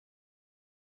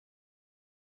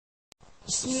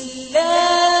بسم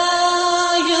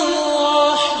الله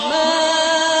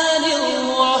الرحمن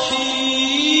الرحيم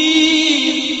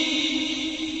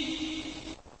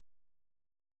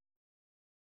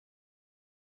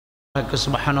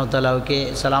சுப்ஹானஹு வ தஆலாவுக்கே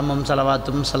சலாமும்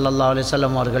ஸலவாத்தும் ஸல்லல்லாஹு அலைஹி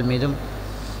வஸல்லம் அவர்கள் மீதும்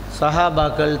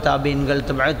சஹாபாக்கள் தாபீன்கள்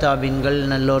தபஅ தாபீன்கள்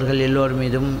நல்லோர்கள் எல்லோர்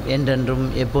மீதும் என்றென்றும்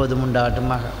எப்போதும்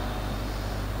உண்டாகட்டுமாக.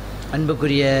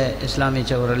 அன்புக்குரிய இஸ்லாமிய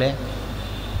சகோதரர்களே,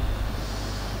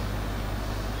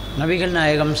 நபிகள்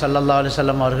நாயகம் ஸல்லல்லாஹு அலைஹி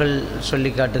வஸல்லம் அவர்கள் சொல்லி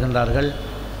காட்டுகின்றார்கள்,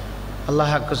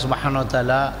 அல்லாஹ் சுப்ஹானஹு வ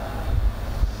தஆலா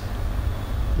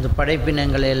இந்த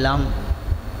படைப்பினங்களை எல்லாம்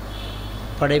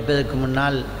படைப்பதற்கு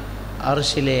முன்னால்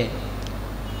அரசிலே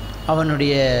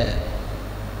அவனுடைய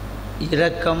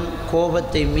இரக்கம்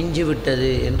கோபத்தை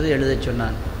மிஞ்சிவிட்டது என்று எழுதச்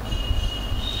சொன்னான்.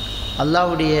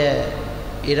 அல்லாஹ்வுடைய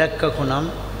இரக்க குணம்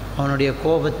அவனுடைய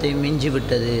கோபத்தை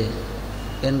மிஞ்சிவிட்டது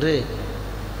என்று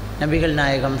நபிகள்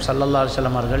நாயகம் ஸல்லல்லாஹு அலைஹி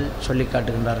வஸல்லம் அவர்கள் சொல்லி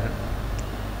காட்டுகின்றார்கள்.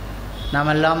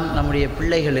 நாமெல்லாம் நம்முடைய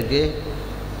பிள்ளைகளுக்கு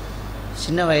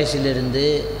சின்ன வயசிலிருந்து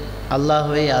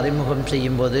அல்லாஹ்வை அறிமுகம்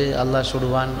செய்யும்போது அல்லாஹ்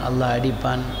சுடுவான், அல்லாஹ்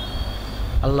அடிப்பான்,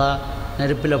 அல்லாஹ்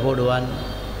நெருப்பில் போடுவான்,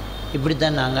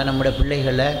 இப்படித்தான் நாங்கள் நம்முடைய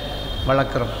பிள்ளைகளை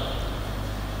வளர்க்குறோம்.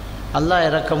 அல்லாஹ்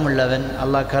இரக்கம் உள்ளவன்,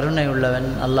 அல்லாஹ் கருணை உள்ளவன்,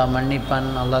 அல்லாஹ் மன்னிப்பான்,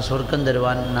 அல்லாஹ் சொர்க்கம்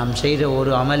தருவான், நாம் செய்கிற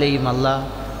ஒரு அமலையும் அல்லாஹ்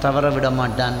தவற விட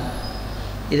மாட்டான்,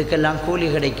 இதுக்கெல்லாம் கூலி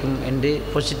கிடைக்கும் என்று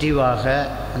பாசிட்டிவாக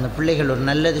அந்த பிள்ளைகள் ஒரு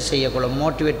நல்லது செய்யக்கூட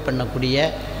மோட்டிவேட் பண்ணக்கூடிய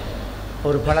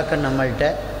ஒரு பழக்கம் நம்மள்கிட்ட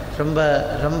ரொம்ப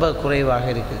ரொம்ப குறைவாக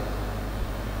இருக்குது.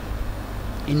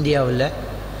 இந்தியாவில்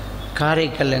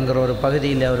காரைக்கல் என்கிற ஒரு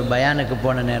பகுதியில் ஒரு பயானுக்கு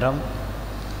போன நேரம்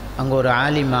அங்கே ஒரு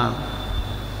ஆலிமா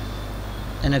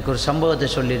எனக்கு ஒரு சம்பவத்தை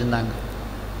சொல்லியிருந்தாங்க.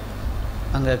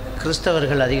 அங்கே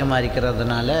கிறிஸ்தவர்கள் அதிகமாக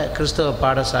இருக்கிறதுனால கிறிஸ்தவ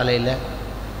பாடசாலையில்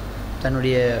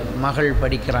தன்னுடைய மகள்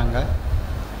படிக்கிறாங்க.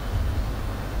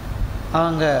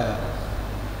 அவங்க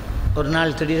ஒரு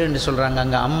நாள் திடீரென்று சொல்கிறாங்க,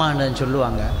 அங்கே அம்மான்னு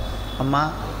சொல்லுவாங்க, அம்மா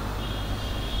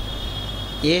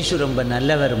இயேசு ரொம்ப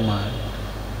நல்லவருமா.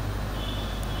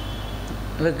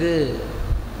 அவருக்கு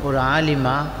ஒரு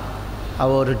ஆலிமா,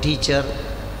 அவள் ஒரு டீச்சர்,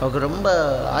 அவருக்கு ரொம்ப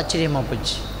ஆச்சரியமாக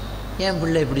போச்சு, ஏன்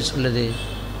பிள்ளை இப்படி சொல்லுது.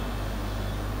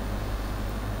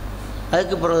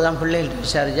 அதுக்கு பிறகு தான் பிள்ளைகள்கிட்ட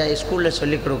விசாரிச்சா ஸ்கூலில்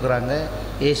சொல்லிக் கொடுக்குறாங்க,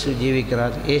 இயேசு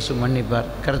ஜீவிக்கிறார், இயேசு மன்னிப்பார்,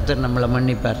 கர்த்தர் நம்மளை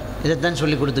மன்னிப்பார், இதைத்தான்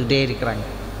சொல்லி கொடுத்துக்கிட்டே இருக்கிறாங்க.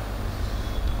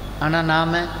 ஆனால்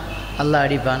நாம் அல்லாஹ்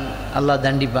அடிப்பான், அல்லாஹ்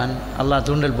தண்டிப்பான், அல்லாஹ்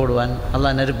தூண்டல் போடுவான்,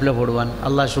 அல்லாஹ் நெருப்பில் போடுவான்,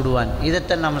 அல்லாஹ் சுடுவான்,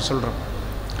 இதைத்தான் நாம் சொல்கிறோம்.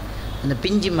 அந்த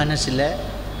பிஞ்சு மனசில்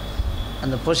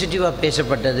அந்த பாசிட்டிவாக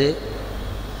பேசப்பட்டது,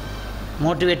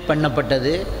 மோட்டிவேட்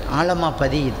பண்ணப்பட்டது ஆழமாக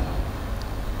பதியுது.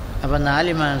 அப்போ அந்த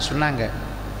ஆலிமா சொன்னாங்க,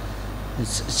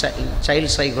 சைல்டு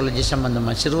சைக்காலஜி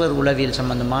சம்மந்தமாக, சிறுவர் உளவியல்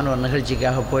சம்மந்தமான ஒரு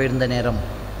நிகழ்ச்சிக்காக போயிருந்த நேரம்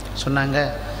சொன்னாங்க,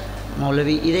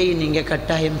 மௌலவி இதை நீங்கள்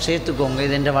கட்டாயம் சேர்த்துக்கோங்க,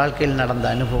 இது என்ற வாழ்க்கையில் நடந்த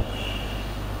அனுபவம்,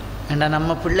 ஏண்டா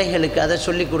நம்ம பிள்ளைகளுக்கு அதை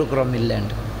சொல்லிக் கொடுக்குறோம்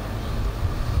இல்லைன்று.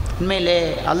 உண்மையிலே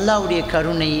அல்லாஹ்வுடைய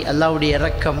கருணை, அல்லாஹ்வுடைய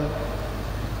இரக்கம்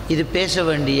இது பேச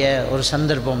வேண்டிய ஒரு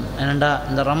சந்தர்ப்பம். ஏனெண்டா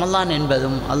இந்த ரமலான்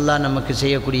என்பதும் அல்லாஹ் நமக்கு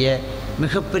செய்யக்கூடிய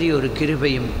மிகப்பெரிய ஒரு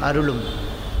கிருபையும் அருளும்.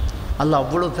 அல்லாஹ்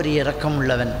அவ்வளோ பெரிய இரக்கம்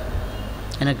உள்ளவன்.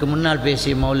 எனக்கு முன்னால்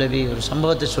பேசிய மௌலவி ஒரு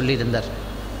சம்பவத்தை சொல்லியிருந்தார்.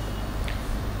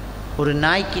 ஒரு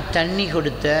நாய்க்கு தண்ணி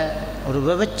கொடுத்த ஒரு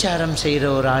விபச்சாரம் செய்கிற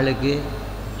ஒரு ஆளுக்கு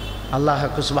அல்லாஹ்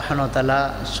சுப்ஹானஹு வ தஆலா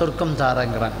சொர்க்கம்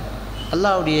தாரங்கிறான்.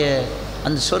 அல்லாஹ்வுடைய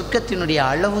அந்த சொர்க்கத்தினுடைய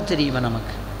அளவு தெரியுமா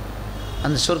நமக்கு,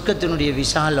 அந்த சொர்க்கத்தினுடைய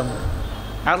விசாலம்.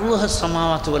 அர்வஹ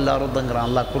ஸமாவாத்து வல் அர்துங்கிறான்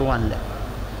அல்லாஹ் குர்ஆனில்.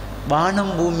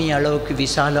 வானம் பூமி அளவுக்கு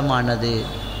விசாலமானது.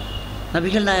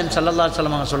 நபிகள் நாயகம் ஸல்லல்லாஹு அலைஹி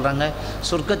வஸல்லம் சொல்கிறாங்க,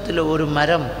 சொர்க்கத்தில் ஒரு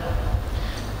மரம்,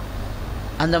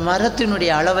 அந்த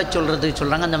மரத்தினுடைய அளவை சொல்கிறதுக்கு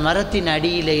சொல்கிறாங்க, அந்த மரத்தின்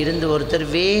அடியில் இருந்து ஒருத்தர்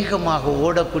வேகமாக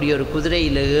ஓடக்கூடிய ஒரு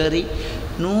குதிரையில் ஏறி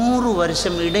 100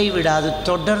 வருஷம் இடைவிடாது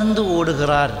தொடர்ந்து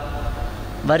ஓடுகிறார்.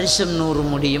 வருஷம் 100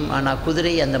 முடியும், ஆனால்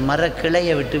குதிரை அந்த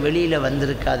மரக்கிளையை விட்டு வெளியில்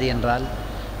வந்திருக்காது என்றால்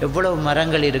எவ்வளவு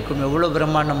மரங்கள் இருக்கும், எவ்வளோ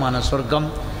பிரம்மாண்டமான சொர்க்கம்.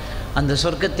 அந்த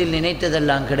சொர்க்கத்தில்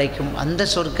நினைத்ததெல்லாம் கிடைக்கும். அந்த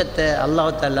சொர்க்கத்தை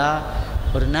அல்லாஹ் தஆலா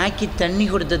ஒரு நாய்க்கு தண்ணி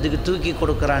கொடுத்ததுக்கு தூக்கி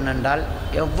கொடுக்குறான் என்றால்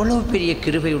எவ்வளோ பெரிய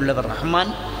கிருபை உள்ளவர்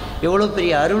ரஹ்மான், எவ்வளோ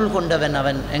பெரிய அருள் கொண்டவன்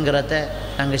அவன் என்கிறத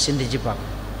நாங்கள் சிந்திச்சு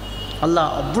பார்க்கணும்.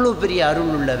 அல்லாஹ் அவ்வளோ பெரிய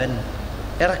அருள் உள்ளவன்,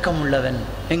 இரக்கம் உள்ளவன்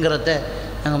என்கிறத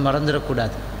நாங்கள்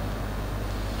மறந்துடக்கூடாது.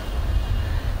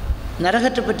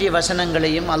 நரகத்தை பற்றிய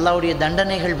வசனங்களையும் அல்லாஹ்வுடைய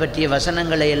தண்டனைகள் பற்றிய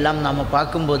வசனங்களை எல்லாம் நாம்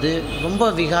பார்க்கும்போது ரொம்ப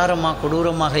விகாரமாக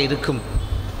கொடூரமாக இருக்கும்.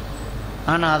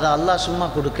 ஆனால் அதை அல்லாஹ் சும்மா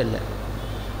கொடுக்கல,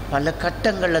 பல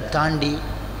கட்டங்களை தாண்டி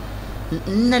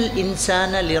இன்னல்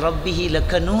இன்சான லிரப்பிஹி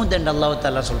லகனூத் என்று அல்லாஹ்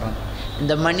தஆலா சொல்கிறான்.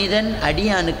 இந்த மனிதன்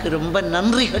அடியானுக்கு ரொம்ப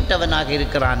நன்றி கட்டவனாக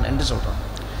இருக்கிறான் என்று சொல்கிறான்.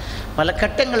 பல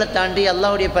கட்டங்களை தாண்டி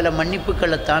அல்லாஹ்வுடைய பல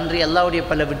மன்னிப்புகளை தாண்டி அல்லாஹ்வுடைய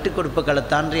பல விட்டு கொடுப்புகளை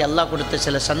தாண்டி அல்லாஹ் கொடுத்த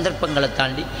சில சந்தர்ப்பங்களை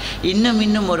தாண்டி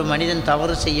இன்னும் ஒரு மனிதன்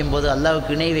தவறு செய்யும்போது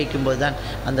அல்லாஹ்வுக்கு இணை வைக்கும்போது தான்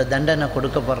அந்த தண்டனை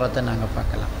கொடுக்கப்படுறதை நாங்கள்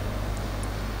பார்க்கலாம்.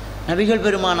 நபிகள்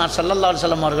பெருமானார் ஸல்லல்லாஹு அலைஹி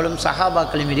வஸல்லம் அவர்களும்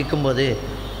சஹாபாக்களும் இருக்கும்போது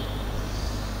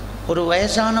ஒரு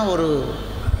வயசான ஒரு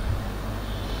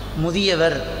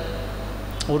முதியவர்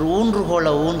ஒரு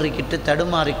ஊன்றுகோலை ஊன்றிக்கிட்டு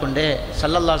தடுமாறிக்கொண்டே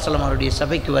ஸல்லல்லாஹு அலைஹி வஸல்லம் அவருடைய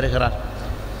சபைக்கு வருகிறார்.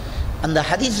 அந்த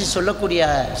ஹதீஸை சொல்லக்கூடிய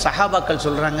சஹாபாக்கள்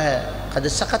சொல்கிறாங்க, அது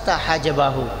சகத்தா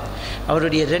ஹாஜபாகு,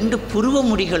 அவருடைய 2 புருவ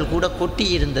முடிகள் கூட கொட்டி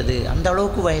இருந்தது. அந்த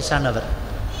அளவுக்கு வயசானவர்,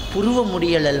 புருவ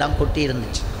முடிகள் எல்லாம் கொட்டி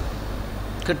இருந்துச்சு.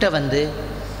 கிட்ட வந்து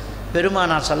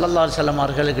பெருமானார் ஸல்லல்லாஹு அலைஹி வஸல்லம்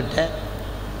அவர்கள்கிட்ட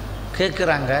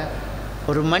கேட்குறாங்க,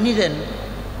 ஒரு மனிதன்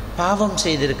பாவம்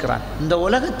செய்திருக்கிறான், இந்த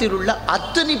உலகத்தில் உள்ள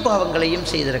அத்தனை பாவங்களையும்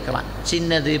செய்திருக்கிறான்,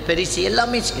 சின்னது பெரிசு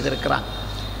எல்லாமே செய்திருக்கிறான்.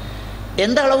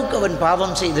 எந்த அளவுக்கு அவன்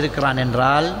பாவம் செய்திருக்கிறான்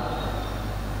என்றால்,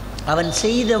 அவன்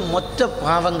செய்த மொத்த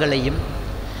பாவங்களையும்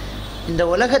இந்த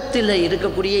உலகத்தில்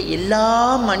இருக்கக்கூடிய எல்லா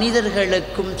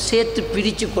மனிதர்களுக்கும் சேர்த்து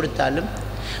பிரித்து கொடுத்தாலும்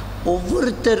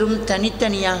ஒவ்வொருத்தரும்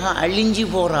தனித்தனியாக அழிஞ்சு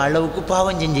போகிற அளவுக்கு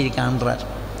பாவம் செஞ்சிருக்கான்றார்.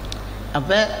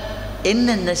 அப்போ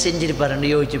என்னென்ன செஞ்சிருப்பாருன்னு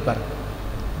யோசிச்சுப்பார்.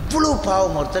 இவ்வளோ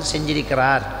பாவம் ஒருத்தர்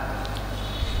செஞ்சிருக்கிறார்,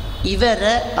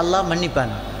 இவரை அல்லாஹ்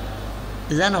மன்னிப்பான்.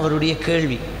 இதுதான் அவருடைய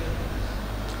கேள்வி.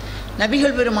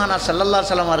 நபிகள் பெருமானார் ஸல்லல்லாஹு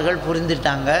அலைஹி வஸல்லம் அவர்கள்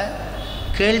புரிந்துட்டாங்க,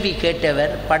 கேள்வி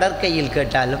கேட்டவர் படற்கையில்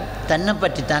கேட்டாலும் தன்னை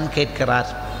பற்றி தான் கேட்கிறார்,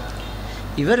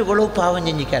 இவர் இவ்வளோ பாவம்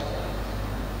செஞ்சிக்கார்,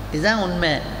 இதுதான்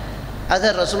உண்மை. அதை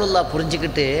ரசூலுல்லாஹ்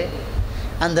புரிஞ்சுக்கிட்டு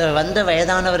அந்த வந்த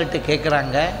வயதானவர்கிட்ட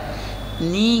கேட்குறாங்க,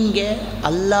 நீங்கள்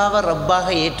அல்லாஹ்வை ரப்பாக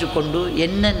ஏற்றுக்கொண்டு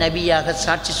என்ன நபியாக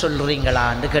சாட்சி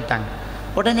சொல்கிறீங்களான்னு கேட்டாங்க.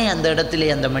 உடனே அந்த இடத்திலே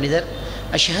அந்த மனிதர்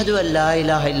அஷ்ஹது அல்லா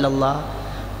இலாஹ இல்லல்லாஹ்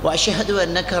வ அஷ்ஹது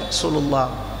அன்னக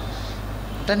ரசூலுல்லாஹ்,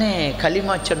 உடனே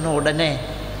கலிமா சொன்ன உடனே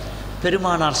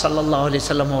பெருமானார் ஸல்லல்லாஹு அலைஹி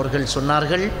வஸல்லம் அவர்கள்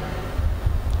சொன்னார்கள்,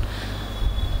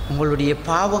 உங்களுடைய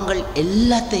பாவங்கள்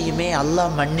எல்லாத்தையுமே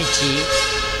அல்லாஹ் மன்னிச்சு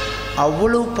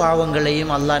அவ்வளோ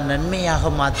பாவங்களையும் அல்லாஹ் நன்மையாக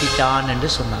மாற்றிட்டான் என்று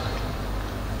சொன்னார்கள்.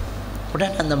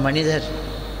 உடனே அந்த மனிதர்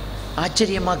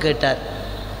ஆச்சரியமாக கேட்டார்,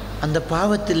 அந்த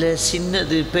பாவத்தில்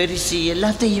சின்னது பெரிசு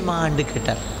எல்லாத்தையுமா ஆண்டு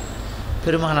கேட்டார்.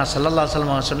 பெருமானார் ஸல்லல்லாஹு அலைஹி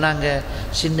வஸல்லம் சொன்னாங்க,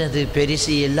 சின்னது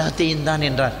பெரிசு எல்லாத்தையும் தான்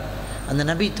என்றார். அந்த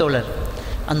நபி தோழர்,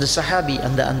 அந்த சஹாபி,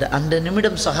 அந்த அந்த அந்த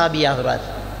நிமிடம் சஹாபி ஆகிறார்.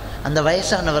 அந்த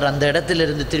வயசானவர் அந்த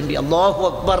இடத்திலிருந்து திரும்பி அல்லாஹு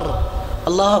அக்பர்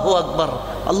அல்லாஹு அக்பர்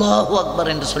அல்லாஹு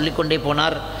அக்பர் என்று சொல்லிக்கொண்டே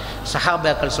போனார்.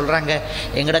 சஹாபாக்கள் சொல்கிறாங்க,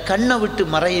 எங்களோட கண்ணை விட்டு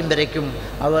மறையும் வரைக்கும்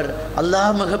அவர்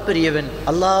அல்லாஹ் மிகப்பெரியவன்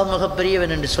அல்லாஹ்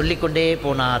மிகப்பெரியவன் என்று சொல்லிக்கொண்டே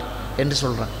போனார் என்று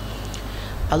சொல்கிறான்.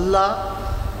 அல்லாஹ்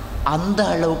அந்த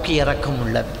அளவுக்கு இரக்கம்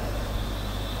உள்ளவன்.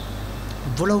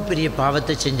 இவ்வளவு பெரிய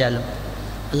பாவத்தை செஞ்சாலும்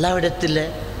அல்லாஹ்விடத்தில்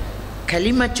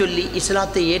கலிமா சொல்லி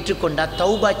இஸ்லாத்தை ஏற்றுக்கொண்டால்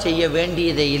தௌபா செய்ய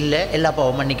வேண்டியதே இல்லை, எல்லா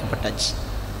பாவம் மன்னிக்கப்பட்டாச்சு.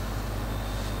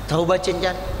 தௌபா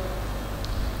செஞ்சால்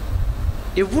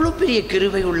எவ்வளோ பெரிய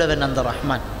கிருபை உள்ளவன் அந்த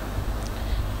ரஹ்மான்.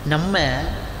 நம்ம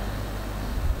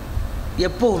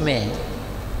எப்போவுமே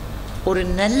ஒரு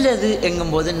நல்லது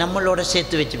எங்கும்போது நம்மளோட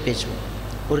சேர்த்து வச்சு பேசுவோம்,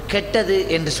 ஒரு கெட்டது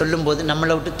என்று சொல்லும்போது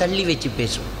நம்மளை விட்டு தள்ளி வச்சு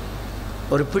பேசுவோம்.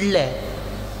 ஒரு பிள்ளை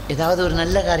ஏதாவது ஒரு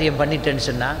நல்ல காரியம் பண்ணிட்டேன்னு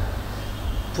சொன்னால்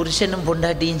புருஷனும்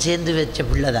பொண்டாட்டியும் சேர்ந்து வச்ச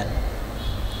பிள்ளை தான்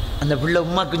அந்த பிள்ளை.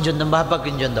 உமாக்கும் சொந்தம்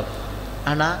பாப்பாக்கும் சொந்தம்.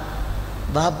 ஆனால்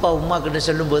பாப்பா உமாக்கிட்ட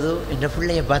சொல்லும்போது என்ற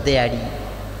பிள்ளையை பார்த்தே ஆடி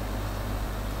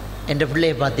என்ற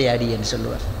பிள்ளையை பார்த்தே ஆடின்னு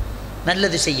சொல்லுவார்.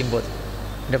 நல்லது செய்யும்போது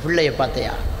என்ற பிள்ளையை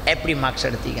பார்த்தையா எப்படி மார்க்ஸ்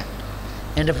எடுத்தீங்க,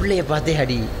 என்ற பிள்ளையை பார்த்தே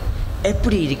ஆடி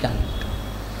எப்படி இருக்காங்க.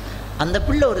 அந்த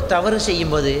பிள்ளை ஒரு தவறு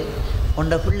செய்யும்போது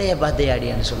உண்ட பிள்ளையை பார்த்தே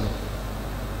ஆடியான்னு சொல்லுவோம்.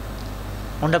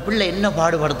 உண்ட பிள்ளை என்ன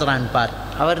பாடுபடுத்துகிறான்னு பார்,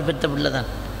 அவர் பெற்ற பிள்ளை தான்,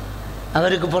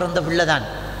 அவருக்கு பிறந்த பிள்ளை தான்,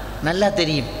 நல்லா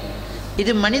தெரியும்.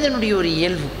 இது மனிதனுடைய ஒரு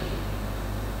இயல்பு.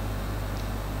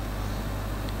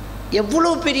 எவ்வளோ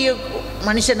பெரிய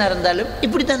மனுஷனாக இருந்தாலும்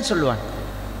இப்படி தான் சொல்லுவாங்க.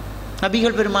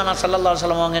 நபிகள் பெருமானார் ஸல்லல்லாஹு அலைஹி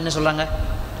வஸல்லம் அவங்க என்ன சொல்கிறாங்க,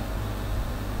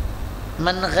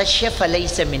 மன் கஷ்ய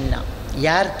ஃபலைஸ மின்னா,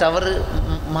 யார் தவறு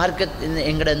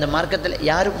எங்களோட இந்த மார்க்கத்தில்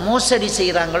யார் மோசடி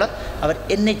செய்கிறாங்களோ அவர்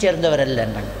என்னை சேர்ந்தவர்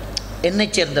இல்லைன்றாங்க. என்னை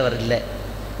சேர்ந்தவர் இல்லை,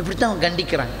 இப்படி தான் அவங்க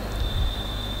கண்டிக்கிறாங்க.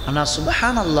 ஆனால்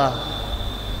சுபஹான் அல்லாஹ்,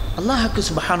 அல்லாஹுக்கு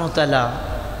சுபஹானு தஆலா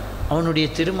அவனுடைய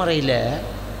திருமறையில்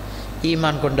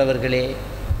ஈமான் கொண்டவர்களே,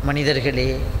 மனிதர்களே,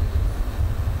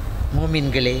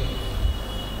 மூமின்களே,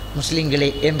 முஸ்லீம்களே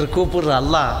என்று கூப்பிடுற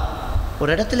அல்லாஹ் ஒரு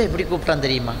இடத்துல எப்படி கூப்பிட்றான்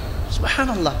தெரியுமா?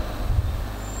 சுப்ஹான் அல்லாஹ்,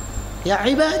 யா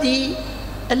இபாதி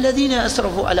அல்லதீன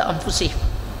அஸ்ரஃபு அலா அன்ஃபுஸிஹிம்,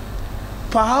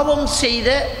 பாவம் செய்த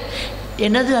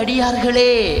எனது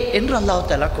அடியார்களே என்று அல்லாஹ்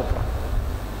தஆலா கூப்பிட்றான்.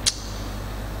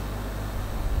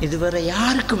 இதுவரை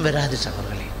யாருக்கும் வராது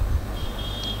சகோதரர்களே.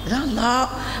 இதான்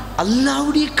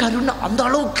அல்லாஹ்வுடைய கருணை. அந்த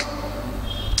அளவுக்கு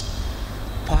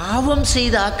பாவம்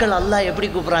செய்த ஆக்கள் அல்லாஹ் எப்படி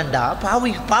கூப்பிட்றான்டா?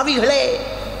 பாவிகளே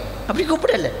அப்படி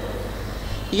கூப்பிடல.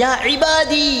 யா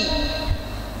இபாதி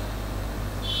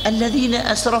அல்லதீன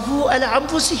அஸ்ரஃபு அலா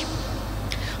அன்ஃபுஸிஹிம்,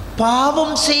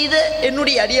 பாவம் செய்த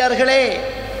என்னுடைய அடியார்களே.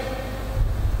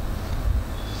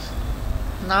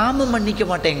 நாம மன்னிக்க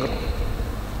மாட்டேங்கிறோம்,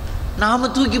 நாம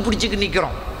தூக்கி பிடிச்சிக்கு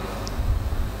நிற்கிறோம்.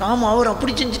 நாம் அவர்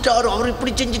அப்படி செஞ்சுட்டாரு, அவர்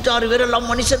இப்படி செஞ்சுட்டாரு, வேறெல்லாம்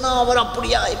மனுஷனா, அவர்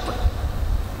அப்படியா இப்படி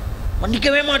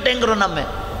மன்னிக்கவே மாட்டேங்கிறோம். நம்ம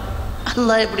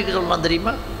அல்லாஹ் எப்படி சொல்லலாம்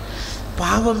தெரியுமா?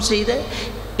 பாவம் செய்த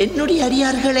என்னுடைய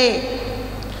அடியார்களே,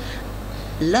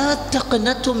 லா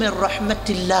தக்னது மின்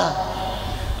ரஹ்மத்தில்லாஹ்,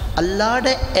 அல்லாஹ்ட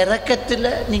இரக்கத்தில்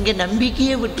நீங்கள்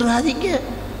நம்பிக்கையை விட்டுறாதீங்க.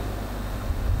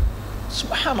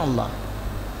 சுப்ஹானல்லாஹ்,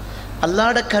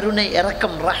 அல்லாஹ்ட கருணை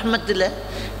இரக்கம் ரஹ்மத்தில்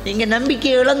நீங்கள்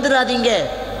நம்பிக்கையை இழந்துடாதீங்க.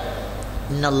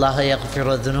 இன்னல்லாஹ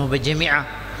யக்ஃபிரு ذுனூப ஜமீஆ,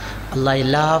 அல்லாஹ்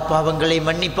எல்லா பாவங்களையும்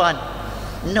மன்னிப்பான்.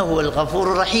 இன்னஹுல்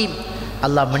கஃபூருர் ரஹீம்,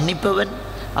 அல்லாஹ் மன்னிப்பவன்,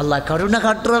 அல்லாஹ் கருணை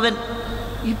காட்டுறவன்.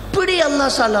 இப்படி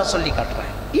அல்லாஹ் தாலா சொல்லி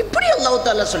காட்டுறான், இப்படி அல்லாஹ்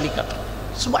தாலா சொல்லி காட்டுறான்.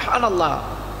 சுப்ஹானல்லாஹ்,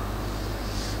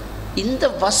 இந்த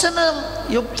வசனம்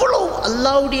எவ்வளவு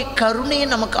அல்லாஹ்வுடைய கருணையை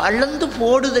நமக்கு அளந்து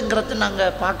போடுதுங்கிறத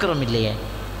நாங்கள் பார்க்குறோம் இல்லையே?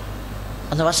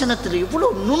 அந்த வசனத்தில் இவ்வளோ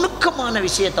நுணுக்கமான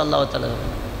விஷயத்தை அல்லாஹ் தாலா,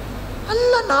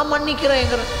 அல்லாஹ் நான்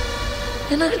மன்னிக்கிறேங்கிறேன்,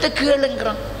 என்கிட்ட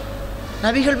கேளுங்கிறான்.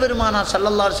 நபிகள் பெருமானார்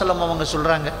ஸல்லல்லாஹு அலைஹி வஸல்லம் அவங்க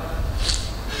சொல்கிறாங்க,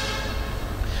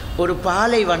 ஒரு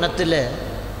பாலைவனத்தில்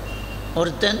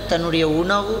ஒருத்தன் தன்னுடைய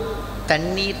உணவு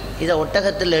தண்ணீர் இதை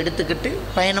ஒட்டகத்தில் எடுத்துக்கிட்டு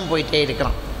பயணம் போயிட்டே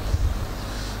இருக்கிறான்.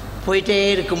 போயிட்டே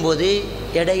இருக்கும்போது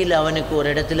இடையில் அவனுக்கு ஒரு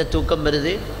இடத்துல தூக்கம்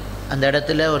வருது. அந்த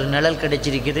இடத்துல ஒரு நிழல்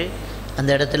கிடைச்சிருக்குது, அந்த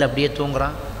இடத்துல அப்படியே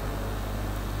தூங்குறான்.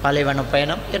 பாலைவன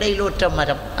பயணம், இடையில் ஒற்ற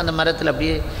மரம், அந்த மரத்தில்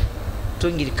அப்படியே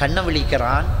தூங்கி கண்ணை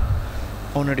விழிக்கிறான்.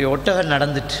 அவனுடைய ஒட்டகம்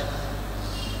நடந்துட்டு,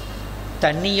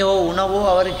 தண்ணியோ உணவோ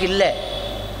அவருக்கு இல்லை.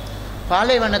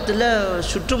 பாலைவனத்தில்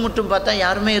சுற்றுமுற்றும் பார்த்தா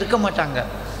யாருமே இருக்க மாட்டாங்க.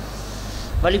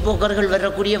 வழிபோக்கர்கள்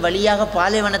வரக்கூடிய வழியாக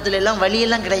பாலைவனத்தில் எல்லாம்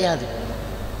வழியெல்லாம் கிடையாது,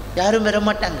 யாரும் வர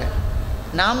மாட்டாங்க.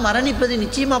 நாம் மரணிப்பது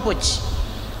நிச்சயமாக போச்சு.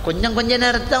 கொஞ்ச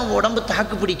நேரத்தான் உடம்பு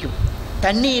தாக்கு பிடிக்கும்.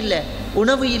 தண்ணி இல்லை,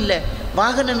 உணவு இல்லை,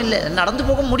 வாகனம் இல்லை, நடந்து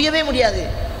போக முடியவே முடியாது.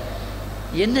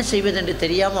 என்ன செய்வதென்று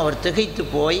தெரியாமல் அவர் திகைத்து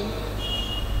போய்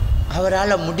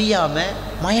அவரால் முடியாமல்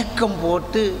மயக்கம்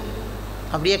போட்டு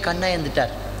அப்படியே கண்ணை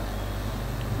எழுந்துட்டார்.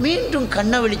 மீண்டும்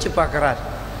கண்ணை விழித்து பார்க்குறார்.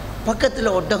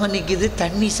 பக்கத்தில் ஒட்டகம் நிற்குது,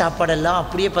 தண்ணி சாப்பாடெல்லாம்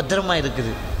அப்படியே பத்திரமா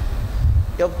இருக்குது.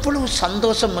 எவ்வளவு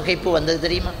சந்தோஷம் மிகைப்பு வந்தது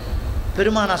தெரியுமா?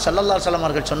 பெருமானார் ஸல்லல்லாஹு அலைஹி வஸல்லம்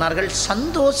அவர்கள் சொன்னார்கள்,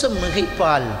 சந்தோஷம்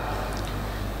மிகைப்பால்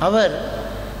அவர்,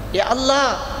 யா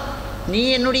அல்லாஹ் நீ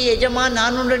என்னுடைய எஜமான்,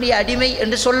 நான் உன்னுடைய அடிமை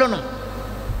என்று சொல்லணும்.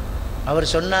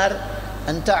 அவர் சொன்னார்,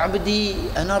 அந்த அப்தி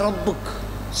அன ரப்புக்.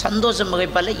 சந்தோஷம்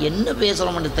மிகைப்பால் என்ன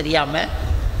பேசுகிறோம்னு தெரியாமல்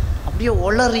அப்படியே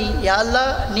ஒளறி, யா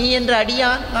அல்லாஹ் நீ என்ற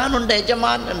அடியான், நான் உண்ட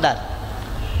எஜமான் என்றார்.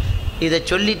 இதை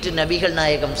சொல்லிட்டு நபிகள்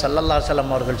நாயகம் ஸல்லல்லாஹு அலைஹி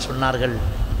வஸல்லம் அவர்கள் சொன்னார்கள்,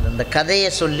 இந்த கதையை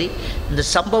சொல்லி, இந்த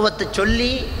சம்பவத்தை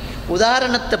சொல்லி,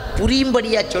 உதாரணத்தை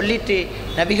புரியும்படியாக சொல்லிட்டு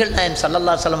நபிகள் நாயகம்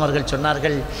ஸல்லல்லாஹு அலைஹி வஸல்லம் அவர்கள்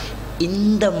சொன்னார்கள்,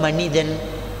 இந்த மனிதன்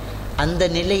அந்த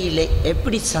நிலையில்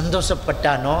எப்படி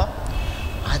சந்தோஷப்பட்டானோ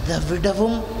அதை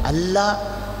விடவும் அல்லாஹ்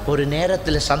ஒரு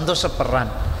நேரத்தில்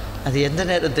சந்தோஷப்படுறான். அது எந்த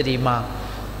நேரம் தெரியுமா?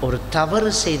 ஒரு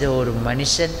தவறு செய்த ஒரு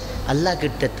மனுஷன் அல்லாஹ்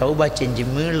கிட்ட தௌபா செஞ்சு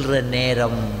மீள்ற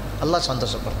நேரம் அல்லாஹ்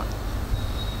சந்தோஷப்படுறான்.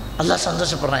 அல்லாஹ்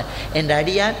சந்தோஷப்படுறான். என்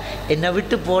அடியான் என்னை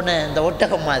விட்டு போன இந்த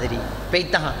ஒட்டகம் மாதிரி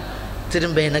பெய்த்தான்,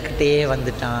 திரும்ப எனக்கிட்டே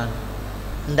வந்துட்டான்.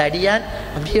 இந்த அடியான்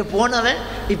அப்படியே போனவன்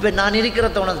இப்போ நான்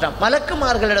இருக்கிறத உணர்ந்துட்டான்.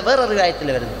 மலக்குமார்களிடம் வேற ஒரு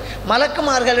காயத்தில் வருது,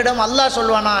 மலக்குமார்களிடம் அல்லாஹ்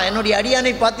சொல்வானா, என்னுடைய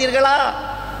அடியானை பார்த்தீர்களா,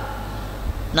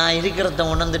 நான் இருக்கிறத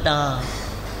உணர்ந்துட்டான்,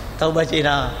 தௌபா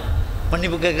செய்கிறான்,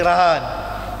 மன்னிப்பு கேட்குறான்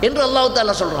என்று அல்லாஹ்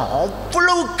தாலா சொல்கிறான்.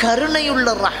 அவ்வளவு கருணையுள்ள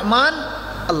ரஹ்மான்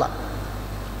அல்லாஹ்.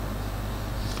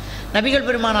 நபிகள்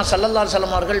பெருமானார் ஸல்லல்லாஹு அலைஹி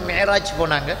வஸல்லம் அவர்கள் மேராஜ்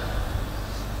போனாங்க.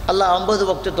 அல்லாஹ் 50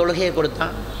 வக்து தொழுகையை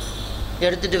கொடுத்தான்.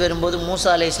 எடுத்துகிட்டு வரும்போது மூசா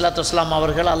அலைஹிஸ்ஸலாத்து வஸ்ஸலாம்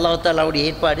அவர்கள் அல்லாஹ் தாலாவுடைய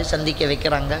ஏற்பாடு சந்திக்க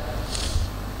வைக்கிறாங்க.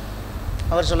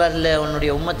 அவர் சொல்கிறார், இல்லை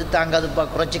உன்னுடைய உம்மத்து தாங்காதுப்பா,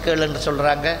 குறைச்சிக்கல் என்று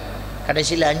சொல்கிறாங்க.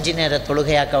 கடைசியில் 5 நேர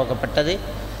தொழுகையாக்கப்பட்டது.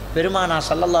 பெருமானார்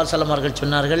ஸல்லல்லாஹு அலைஹி வஸல்லம் அவர்கள்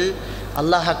சொன்னார்கள்,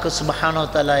 அல்லாஹ்க்கு சுப்ஹானஹு வ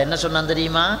தஆலா என்ன சொன்னான்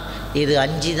தெரியுமா? இது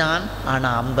 5 தான்,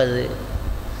 ஆனால் 50.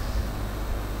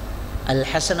 அல்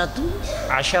ஹசனத்து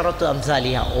அஷரத்து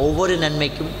அம்சாலியா, ஒவ்வொரு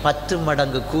நன்மைக்கும் 10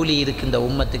 மடங்கு கூலி இருக்கு இந்த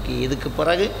உம்மத்துக்கு. இதுக்கு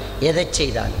பிறகு எதை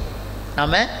செய்தாலும்,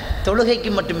 நாம் தொழுகைக்கு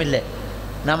மட்டுமில்லை,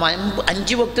 நாம்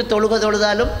 5 வக்து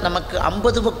தொழுதாலும் நமக்கு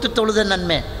 50 வக்து தொழுத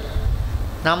நன்மை.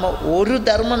 நாம் ஒரு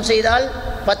தர்மம் செய்தால்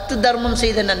 10 தர்மம்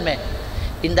செய்த நன்மை.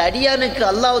 இந்த அடியானுக்கு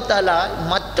அல்லாஹ் தாலா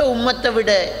மற்ற உம்மத்தை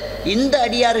விட இந்த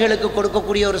அடியார்களுக்கு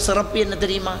கொடுக்கக்கூடிய ஒரு சிறப்பு என்ன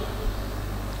தெரியுமா?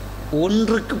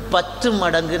 1க்கு 10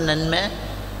 மடங்கு நன்மை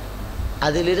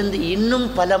அதிலிருந்து இன்னும்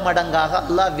பல மடங்காக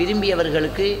அல்லாஹ்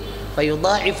விரும்பியவர்களுக்கு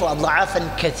ஃபயுதாஇஃபு அضعافًا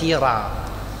كثيرا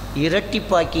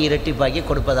இரட்டிப்பாக்கி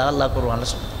கொடுப்பதாக அல்லாஹ்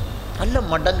குர்ஆனில் சொல்றான். பல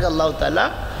மடங்கு அல்லாஹ் தஆலா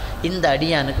இந்த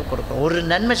அடியானுக்கு கொடுக்கும். ஒரு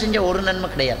நன்மை செஞ்சால் ஒரு நன்மை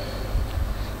கிடையாது.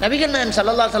 நபிகள் நாயகம்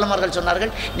ஸல்லல்லாஹு அலைஹி வஸல்லம் அவர்கள்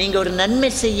சொன்னார்கள், நீங்கள் ஒரு நன்மை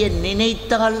செய்ய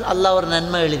நினைத்தால் அல்லாஹ் ஒரு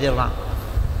நன்மை எழுதிடுறான்,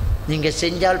 நீங்கள்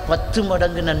செஞ்சால் 10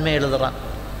 மடங்கு நன்மை எழுதுறான்.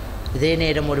 இதே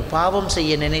நேரம் ஒரு பாவம்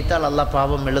செய்ய நினைத்தால் அல்லாஹ்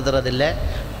பாவம் எழுதுறதில்லை,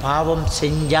 பாவம்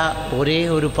செஞ்சால் ஒரே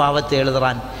ஒரு பாவத்தை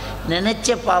எழுதுறான்.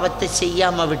 நினச்ச பாவத்தை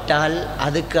செய்யாமல் விட்டால்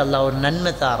அதுக்கு அல்லாஹ் ஒரு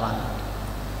நன்மை தாரான்.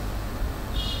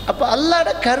 அப்போ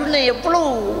அல்லாஹ்ட கருணை எவ்வளோ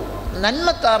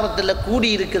நன்மை தாரத்தில் கூடி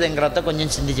இருக்குதுங்கிறத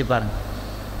கொஞ்சம் சிந்திச்சு பாருங்கள்.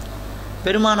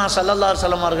 பெருமானார் ஸல்லல்லாஹு அலைஹி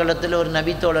வஸல்லம் அவர்களிடத்தில் ஒரு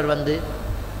நபித்தோழர் வந்து,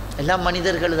 எல்லாம்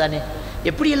மனிதர்கள் தானே,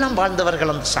 எப்படியெல்லாம்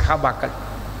வாழ்ந்தவர்கள் அந்த சஹாபாக்கள்,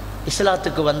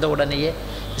 இஸ்லாத்துக்கு வந்த உடனேயே,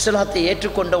 இஸ்லாத்தை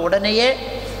ஏற்றுக்கொண்ட உடனேயே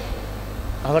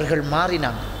அவர்கள்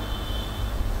மாறினாங்க.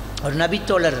 ஒரு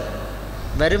நபித்தோழர்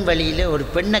வரும் வழியில் ஒரு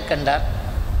பெண்ணை கண்டார்,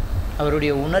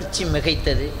 அவருடைய உணர்ச்சி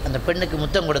மிகைத்தது, அந்த பெண்ணுக்கு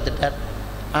முத்தம் கொடுத்துட்டார்.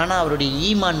 ஆனால் அவருடைய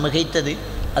ஈமான் மிகைத்தது,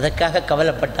 அதற்காக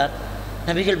கவலைப்பட்டார்.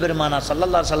 நபிகள் பெருமானார்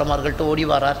ஸல்லல்லாஹு அலைஹி வஸல்லம் அவர்கள்ட்ட ஓடி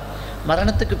வாரார்.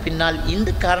 மரணத்துக்கு பின்னால் இந்த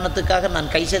காரணத்துக்காக நான்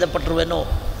கை செய்தப்பட்டுருவேனோ,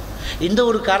 இந்த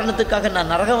ஒரு காரணத்துக்காக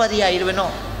நான் நரகவாதி ஆயிடுவேனோ,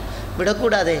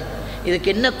 விடக்கூடாதே, இதுக்கு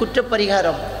என்ன குற்ற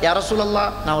பரிகாரம் யா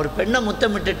ரசூலல்லாஹ், நான் ஒரு பெண்ணை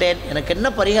முத்தமிட்டுட்டேன், எனக்கு என்ன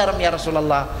பரிகாரம் யா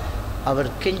ரசூலல்லாஹ், அவர்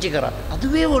கெஞ்சுகிறார்.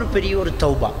 அதுவே ஒரு பெரிய ஒரு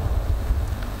தௌபா.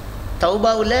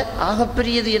 தௌபாவில்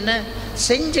ஆகப்பெரியது என்ன,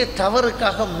 செஞ்ச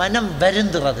தவறுக்காக மனம்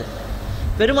வருந்துறது.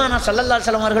 பெருமானார் ஸல்லல்லாஹு அலைஹி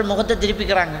வஸல்லம் அவர்கள் முகத்தை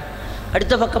திருப்பிக்கிறாங்க.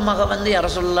 அடுத்த பக்கமாக வந்து யா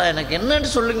ரசூலல்லாஹ், எனக்கு என்னன்னு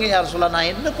சொல்லுங்கள் யா ரசூலல்லாஹ், நான்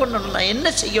என்ன பண்ணணும், நான் என்ன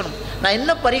செய்யணும், நான்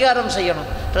என்ன பரிகாரம் செய்யணும்.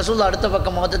 ரசூலுல்லாஹ் அடுத்த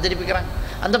பக்கம் முகத்தை திருப்பிக்கிறாங்க.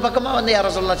 அந்த பக்கமாக வந்து யா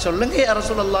ரசூலல்லாஹ் சொல்லுங்கள் யா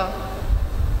ரசூலல்லாஹ்.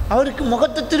 அவருக்கு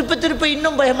முகத்தை திருப்ப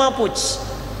இன்னும் பயமாக போச்சு.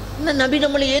 இன்னும் நபி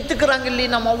நம்மளை ஏற்றுக்கிறாங்க இல்லையே,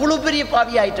 நம்ம அவ்வளோ பெரிய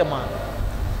பாவி ஆகிட்டோமா.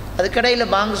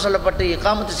 அதுக்கடையில் பாங்கு சொல்லப்பட்டு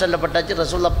இகாமத்து சொல்லப்பட்டாச்சு.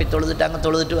 ரசூலுல்லாஹ் போய் தொழுதுட்டாங்க.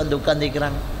 தொழுதுட்டு வந்து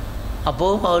உட்காந்துக்கிறாங்க.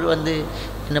 அப்போவும் அவர் வந்து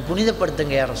என்னை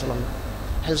புனிதப்படுத்துங்க யா ரசூலல்லாஹ்,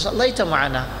 அது ஸல்லைத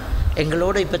மஅனா,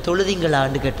 எங்களோட இப்போ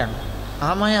தொழுதிங்களான்னு கேட்டாங்க.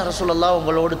 ஆமாம் யா ரசூலல்லாஹ்,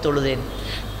 உங்களோடு தொழுதேன்.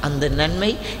 அந்த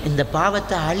நன்மை இந்த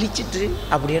பாவத்தை அழிச்சிட்டு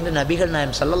அப்படின்னு நபிகள்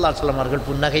நாயகம் ஸல்லல்லாஹு அலைஹி வஸல்லம் அவர்கள்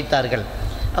புன்னகைத்தார்கள்.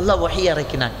 அல்லாஹ் வஹி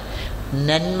இறக்கினான்,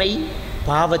 நன்மை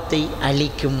பாவத்தை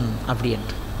அழிக்கும் அப்படி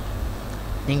என்று.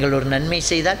 நீங்கள் ஒரு நன்மை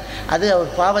செய்தால் அது அவர்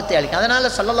பாவத்தை அழிக்கும்.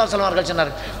 அதனால் ஸல்லல்லாஹு அலைஹி வஸல்லம் அவர்கள்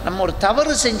சொன்னார், நம்ம ஒரு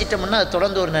தவறு செஞ்சிட்டோம்னா அது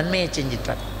தொடர்ந்து ஒரு நன்மையை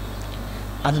செஞ்சிட்டார்,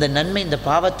 அந்த நன்மை இந்த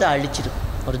பாவத்தை அழிச்சிடும்.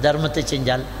 ஒரு தர்மத்தை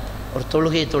செஞ்சால், ஒரு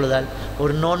தொழுகையை தொழுதால்,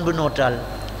 ஒரு நோன்பு நோற்றால்,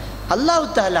 அல்லாஹ்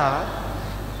தஆலா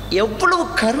எவ்வளவு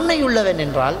கருணை உள்ளவன்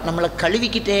என்றால் நம்மளை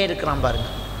கழுவிக்கிட்டே இருக்கிறான்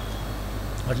பாருங்கள்.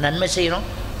 ஒரு நன்மை செய்கிறோம்,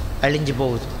 அழிஞ்சு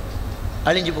போகுது.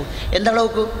 எந்த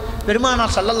அளவுக்கு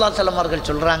பெருமானார் ஸல்லல்லாஹு அலைஹி வஸல்லம் அவர்கள்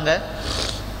சொல்கிறாங்க,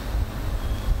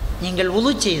 நீங்கள்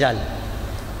உது செய்தால்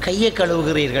கையை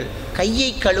கழுவுகிறீர்கள், கையை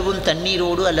கழுவும்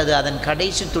தண்ணீரோடு அல்லது அதன்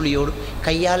கடைசி துளியோடு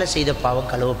கையால் செய்த பாவம்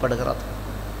கழுவப்படுகிறது.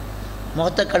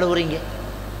 முகத்தை கழுவுறீங்க,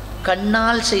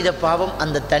 கண்ணால் செய்த பாவம்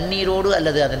அந்த தண்ணீரோடு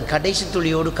அல்லது அதன் கடைசி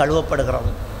துளியோடு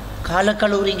கழுவப்படுகிறது. காலை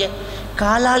கழுவுறீங்க,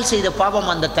 காலால் செய்த பாவம்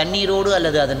அந்த தண்ணீரோடு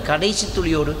அல்லது அதன் கடைசி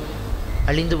துளியோடு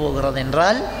அழிந்து போகிறது.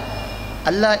 என்றால்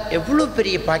அல்லாஹ் எவ்வளோ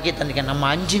பெரிய பாக்கியத்தை தந்திருக்கான். நம்ம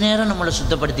 5 நேரம் நம்மளை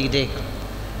சுத்தப்படுத்திக்கிட்டே இருக்கிறோம்.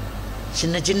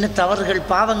 சின்ன சின்ன தவறுகள்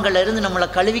பாவங்கள் இருந்து நம்மளை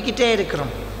கழுவிக்கிட்டே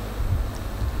இருக்கிறோம்.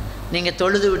 நீங்கள்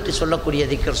தொழுது விட்டு சொல்லக்கூடிய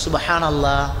திக்ர்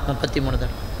சுப்ஹானல்லாஹ் 33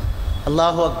 தடவை,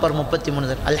 அல்லாஹு அக்பர் 33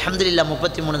 தடவை, அல்ஹம்துலில்லாஹ்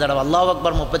 33 தடவை, அல்லாஹு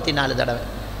அக்பர் 34 தடவை.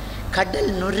 கடல்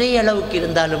நுரைய அளவுக்கு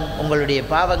இருந்தாலும் உங்களுடைய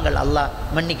பாவங்கள் அல்லாஹ்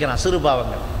மன்னிக்கிறான். சிறு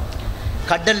பாவங்கள்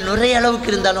கடல் நுரைய அளவுக்கு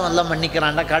இருந்தாலும் அல்லாஹ்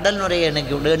மன்னிக்கிறான்டா. கடல் நுரைய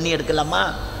எனக்கு எண்ணி எடுக்கலாமா?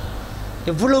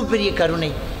 எவ்வளோ பெரிய கருணை,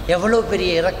 எவ்வளோ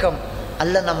பெரிய இரக்கம்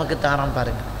அல்லாஹ் நமக்கு தாரான்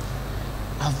பாருங்கள்.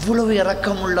 அவ்வளவு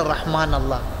இரக்கம் உள்ள ரஹ்மான்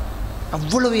அல்லாஹ்,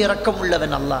 அவ்வளவு இரக்கம்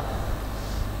உள்ளவன் அல்லாஹ்.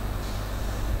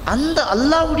 அந்த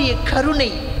அல்லாஹ்வுடைய கருணை,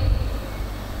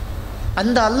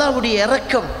 அந்த அல்லாஹ்வுடைய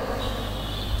இரக்கம்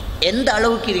எந்த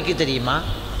அளவுக்கு இருக்கு தெரியுமா?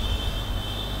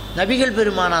 நபிகள்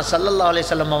பெருமானார் ஸல்லல்லாஹு அலைஹி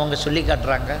வஸல்லம் அவங்க சொல்லி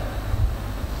காட்டுறாங்க,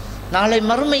 நாளை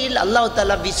மறுமையில் அல்லாஹ்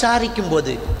தஆலா விசாரிக்கும்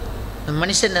போது,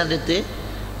 மனுஷன் எடுத்து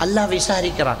அல்லாஹ்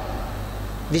விசாரிக்கிறான்.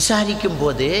 விசாரிக்கும்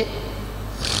போது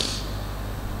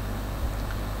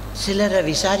சிலரை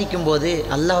விசாரிக்கும் போது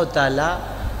அல்லாஹ் தஆலா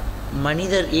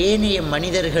ஏனைய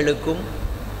மனிதர்களுக்கும்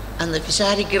அந்த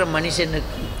விசாரிக்கிற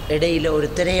மனுஷனுக்கும் இடையில் ஒரு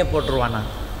திரையை போட்டுருவானா.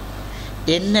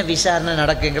 என்ன விசாரணை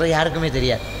நடக்குங்கிறது யாருக்குமே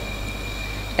தெரியாது.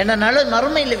 ஏன்னா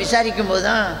மறுமையில் விசாரிக்கும் போது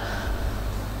தான்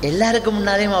எல்லாருக்கும்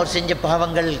முன்னாலேயும் அவர் செஞ்ச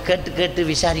பாவங்கள் கேட்டு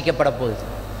விசாரிக்கப்பட போகுது.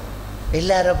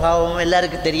 எல்லாரும் பாவமும்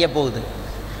எல்லாருக்கும் தெரிய போகுது.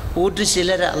 ஊற்று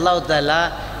சிலர் அல்லாஹ் தஆலா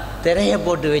திரையை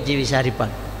போட்டு வச்சு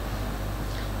விசாரிப்பாங்க.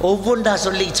 ஒவ்வொன்றா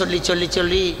சொல்லி சொல்லி சொல்லி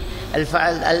சொல்லி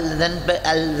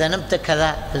الذنبت كذا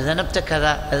الذنبت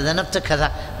كذا الذنبت كذا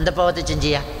இந்த பாவத்தை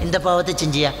செஞ்சியா இந்த பாவத்தை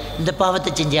செஞ்சியா இந்த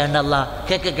பாவத்தை செஞ்சியான்னு அல்லாஹ்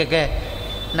கேட்க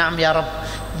நாம் யா ரப்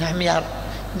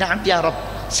நாம் யா ரப்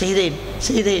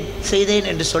செய்தேன்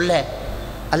என்று சொல்ல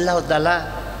அல்லாஹ் தஆலா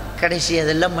கடைசி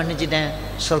அதெல்லாம் மன்னிச்சிட்டேன்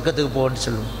சொர்க்கத்துக்கு போன்னு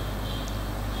சொல்லுவோம்.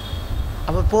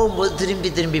 அப்போ போகும்போது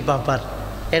திரும்பி பார்ப்பார்.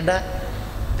 ஏண்டா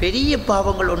பெரிய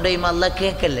பாவங்கள் ஒன்றையும் அல்லாஹ்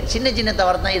கேட்கல, சின்ன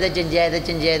தவறு தான் இதை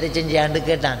செஞ்சியான்னு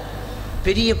கேட்டான்.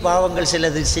 பெரிய பாவங்கள்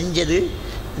சிலது செஞ்சது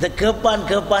இதை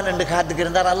கேட்பான் என்று காத்துக்கு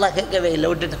இருந்தார். அல்லாஹ் கேட்கவே இல்லை,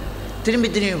 விட்டுட்டான். திரும்பி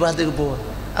பார்த்துக்கு போவான்.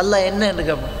 அல்லாஹ் என்னன்னு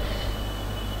கேட்பான்.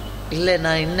 இல்லை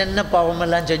நான் என்னென்ன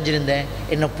பாவமெல்லாம் செஞ்சுருந்தேன்,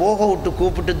 என்னை போக விட்டு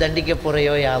கூப்பிட்டு தண்டிக்க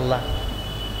போகிறையோ யா அல்லாஹ்.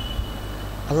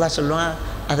 அல்லாஹ் சொல்லுவான்,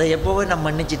 அதை எப்போவே நான்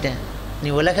மன்னிச்சிட்டேன். நீ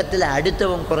உலகத்தில்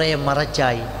அடுத்தவன் குறைய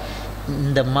மறைச்சாய்,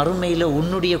 இந்த மறுமையில்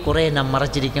உன்னுடைய குறையை நான்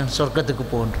மறைச்சிருக்கேன், சொர்க்கத்துக்கு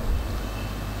போன்றோம்.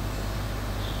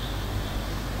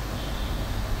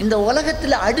 இந்த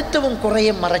உலகத்தில் அடுத்தவன்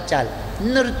குறையை மறைச்சால்,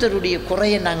 இன்னொருத்தருடைய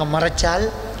குறையை நாங்கள் மறைச்சால்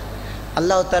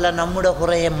அல்லாஹ் தஆலா நம்முடைய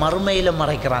குறையை மறுமையில்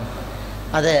மறைக்கிறான்.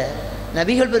 அதை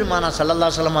நபிகள் பெருமானா ஸல்லல்லாஹு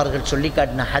அலைஹி வஸல்லம் அவர்கள் சொல்லி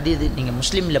காட்டின ஹதீஸ் நீங்கள்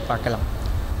முஸ்லீமில் பார்க்கலாம்.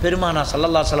 பெருமானா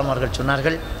ஸல்லல்லாஹு அலைஹி வஸல்லம் அவர்கள்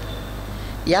சொன்னார்கள்,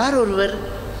 யார் ஒருவர்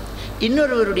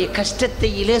இன்னொருவருடைய கஷ்டத்தை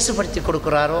இலேசுபடுத்தி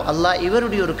கொடுக்குறாரோ அல்லாஹ்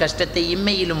இவருடைய ஒரு கஷ்டத்தை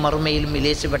இம்மையிலும் மறுமையிலும்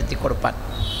இலேசுபடுத்தி கொடுப்பான்.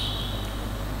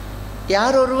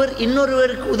 யார் ஒருவர்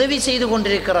இன்னொருவருக்கு உதவி செய்து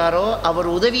கொண்டிருக்கிறாரோ அவர்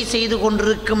உதவி செய்து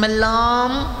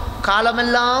கொண்டிருக்குமெல்லாம்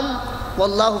காலமெல்லாம்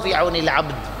வல்லாஹு ஃபி அவ்னில்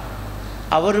அப்த்,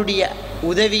 அவருடைய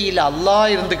உதவியில் அல்லாஹ்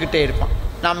இருந்துக்கிட்டே இருப்பான்.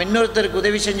 நாம் இன்னொருத்தருக்கு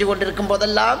உதவி செஞ்சு கொண்டிருக்கும்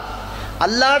போதெல்லாம்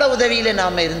அல்லாஹ்ட உதவியில்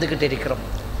நாம் இருந்துக்கிட்டு இருக்கிறோம்.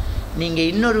 நீங்கள்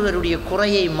இன்னொருவருடைய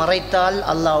குறையை மறைத்தால்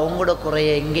அல்லாஹ் உங்களோட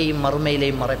குறையை எங்கேயும்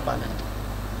மறுமையிலையும் மறைப்பான் என்று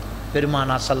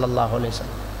பெருமானார் ஸல்லல்லாஹு அலைஹி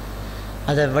வஸல்லம்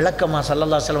அதை விளக்கமாக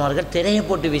ஸல்லல்லாஹு அலைஹி வஸல்லம் அவர்கள் திரையை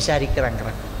போட்டு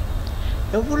விசாரிக்கிறாங்கிறாங்க.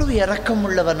 எவ்வளவு இரக்கம்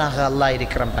உள்ளவனாக அல்லாஹ்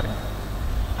இருக்கிறான் பாருங்கள்.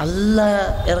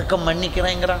 அல்லாஹ் இரக்கம்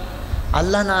மன்னிக்கிறேங்கிறான்,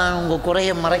 அல்லாஹ் நான் உங்கள்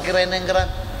குறையை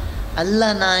மறைக்கிறேனுங்கிறான்,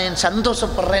 அல்லாஹ் நான்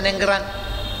சந்தோஷப்படுறேனுங்கிறான்.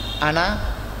 ஆனால்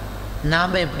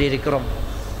நாம் எப்படி இருக்கிறோம்?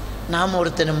 நாம்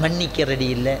ஒருத்தனை மன்னிக்க ரெடி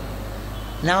இல்லை,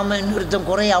 நாம் இன்னொருத்தன்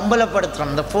குறையை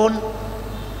அம்பலப்படுத்துகிறோம்.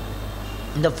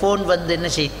 இந்த ஃபோன் வந்து என்ன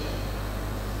செய்யுது,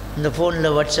 இந்த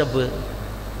ஃபோனில் வாட்ஸ்அப்பு,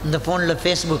 இந்த ஃபோனில்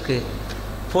ஃபேஸ்புக்கு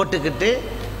போட்டுக்கிட்டு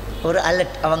ஒரு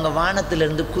அலர்ட், அவங்க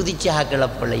வானத்திலேருந்து குதிச்சு ஆக்களை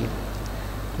போலையும்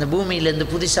இந்த பூமியிலேருந்து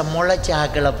புதுசாக முளைச்சி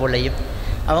ஆக்களை போலையும்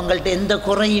அவங்கள்ட்ட எந்த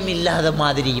குறையும் இல்லாத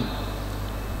மாதிரியும்,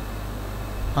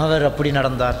 அவர் அப்படி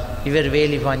நடந்தார், இவர்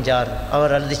வேலி பாஞ்சார்,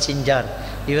 அவர் அது செஞ்சார்,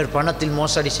 இவர் பணத்தில்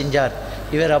மோசடி செஞ்சார்,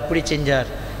 இவர் அப்படி செஞ்சார்,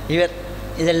 இவர்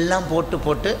இதெல்லாம்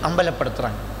போட்டு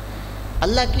அம்பலப்படுத்துகிறாங்க.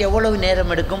 அல்லாஹ்க்கு எவ்வளவு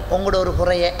நேரம் எடுக்கும் உங்களோட ஒரு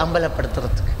குறையை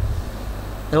அம்பலப்படுத்துறதுக்கு?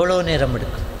 எவ்வளவு நேரம்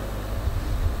எடுக்கும்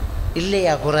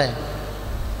இல்லையா? குறை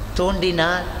தோண்டினா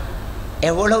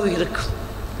எவ்வளவு இருக்கும்?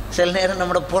 சில நேரம்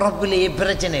நம்மளோட பிறப்பிலேயே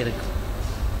பிரச்சனை இருக்கும்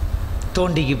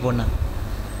தோண்டிக்கு போனால்.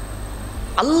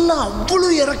 அல்லாஹ்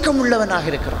அவ்வளவு இரக்கம் உள்ளவனாக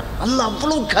இருக்கிறான், அல்லாஹ்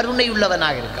அவ்வளவு கருணை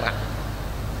உள்ளவனாக இருக்கிறான்.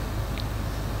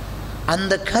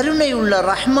 அந்த கருணை உள்ள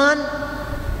ரஹ்மான்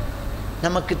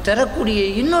நமக்கு தரக்கூடிய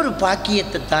இன்னொரு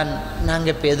பாக்கியத்தை தான்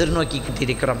நாங்கள் இப்போ எதிர்நோக்கிக்கிட்டு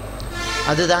இருக்கிறோம்.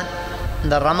 அதுதான்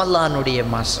இந்த ரமலானுடைய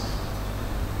மாதம்,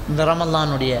 இந்த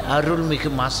ரமலானுடைய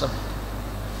அருள்மிகு மாதம்.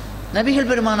 நபிகள்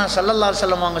பெருமானா ஸல்லல்லாஹு அலைஹி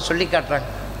வஸல்லம் அவங்க சொல்லி காட்டுறாங்க,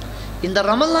 இந்த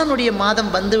ரமலானுடைய மாதம்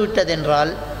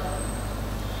வந்துவிட்டதென்றால்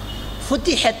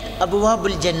ஃபுத்திஹத்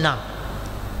அபுவாபுல் ஜன்னா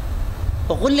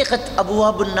வகுல்லிகத்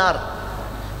அபுவாபுன் நார்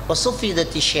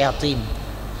வசுஃபிதத்தி ஷயாத்தீன்,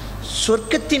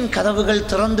 சொர்க்கத்தின் கதவுகள்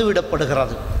திறந்து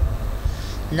விடப்படுகிறது,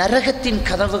 நரகத்தின்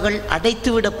கதவுகள் அடைத்து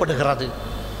விடப்படுகிறது,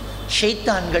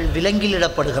 ஷைத்தான்கள்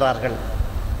விலங்கிலிடப்படுகிறார்கள்.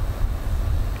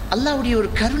 அல்லாஹ்வுடைய ஒரு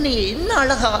கருணையை என்ன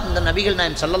அழகாக இந்த நபிகள்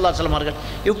நாயகம் ஸல்லல்லாஹு அலைஹி வஸல்லம் அவர்கள்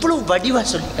எவ்வளவு வடிவாக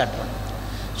சொல்லி காட்டுறாங்க.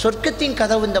 சொர்க்கத்தின்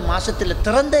கதவு இந்த மாதத்தில்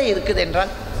திறந்தே இருக்குது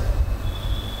என்றால்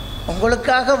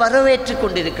உங்களுக்காக வரவேற்று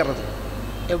கொண்டிருக்கிறது.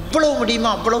 எவ்வளவு முடியுமோ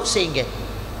அவ்வளவு செய்யுங்க.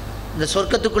 இந்த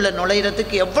சொர்க்கத்துக்குள்ளே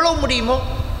நுழையிறதுக்கு எவ்வளவு முடியுமோ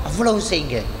அவ்வளவு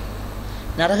செய்யுங்க.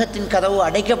 நரகத்தின் கதவு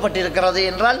அடைக்கப்பட்டிருக்கிறது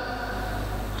என்றால்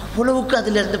அவ்வளவுக்கு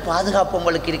அதிலிருந்து பாதுகாப்பு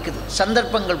உங்களுக்கு இருக்குது.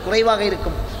 சந்தர்ப்பங்கள் குறைவாக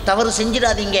இருக்கும், தவறு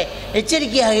செஞ்சிடாதீங்க,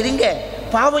 எச்சரிக்கையாக இருங்க,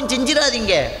 பாவம்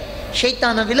செஞ்சிடாதீங்க,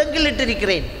 ஷைத்தானை விலங்கிலிட்டு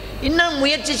இருக்கிறேன், இன்னும்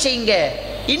முயற்சி செய்யுங்க,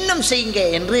 இன்னும் செய்யுங்க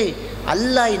என்று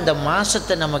அல்லாஹ் இந்த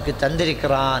மாதத்தை நமக்கு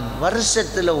தந்திருக்கிறான்.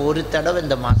 வருஷத்தில் ஒரு தடவை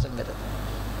இந்த மாதம் வருது,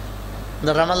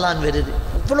 இந்த ரமலான் வருது.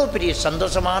 அவ்வளோ பெரிய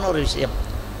சந்தோஷமான ஒரு விஷயம்.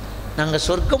 நாங்கள்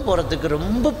சொர்க்கம் போகிறதுக்கு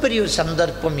ரொம்ப பெரிய ஒரு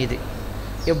சந்தர்ப்பம் இது.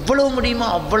 எவ்வளவு முடியுமோ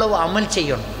அவ்வளவு அமல்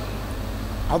செய்யணும்.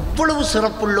 அவ்வளவு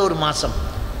சிறப்புள்ள ஒரு மாதம்.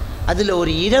 அதில்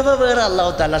ஒரு இரவை வேறு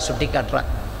அல்லாஹ் தஆலா சுட்டி காட்டுறான்.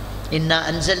 இன்னா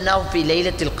அன்ஸல்னாஹு ஃபீ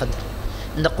லைலத்தில் கத்ர்,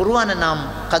 இந்த குர்ஆனை நாம்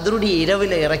கத்ருடைய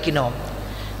இரவில் இறக்கினோம்.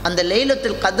 அந்த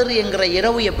லைலத்துல் கத்ர் என்கிற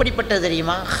இரவு எப்படிப்பட்டது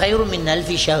தெரியுமா? கைரு மின்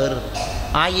அல்ஃபி ஷஹர்,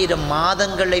 1000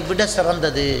 மாதங்களை விட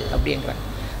சிறந்தது அப்படிங்கிறாங்க.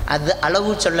 அது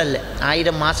அளவு சொல்லலை,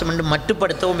 1000 மாதம் என்று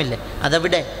மட்டுப்படுத்தவும் இல்லை. அதை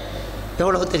விட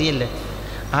எவ்வளவு தெரியல,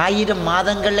 1000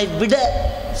 மாதங்களை விட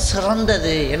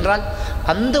சிறந்தது என்றால்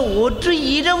அந்த ஒரு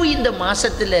இரவு இந்த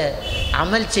மாதத்தில்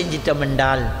அமல் செஞ்சிட்டோம்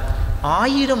என்றால்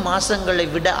 1000 மாதங்களை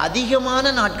விட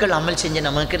அதிகமான நாட்கள் அமல் செஞ்ச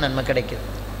நமக்கு நன்மை கிடைக்குது.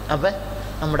 அப்போ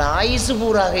நம்மளோட ஆயுசு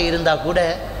பூராக இருந்தால் கூட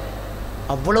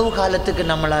அவ்வளவு காலத்துக்கு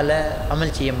நம்மளால்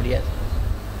அமல் செய்ய முடியாது.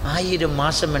 1000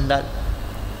 மாதம் என்றால்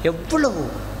எவ்வளவு,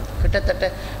 கிட்டத்தட்ட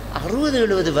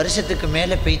 60-70 வருஷத்துக்கு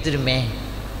மேலே பெய்திருமே.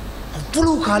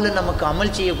 அவ்வளவு காலம் நமக்கு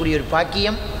அமல் செய்யக்கூடிய ஒரு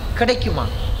பாக்கியம் கிடைக்குமா?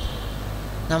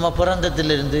 நம்ம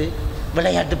பிறந்ததிலிருந்து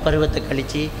விளையாட்டு பருவத்தை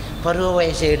கழித்து பருவ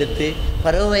வயசை எடுத்து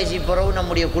பருவ வயசு பிறகு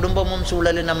நம்முடைய குடும்பமும்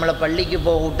சூழலும் நம்மளை பள்ளிக்கு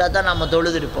போக விட்டால் தான் நம்ம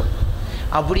தொழுதுருப்போம்.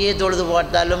 அப்படியே தொழுது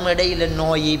பார்த்தாலும் இடையில்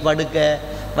நோய் படுக்க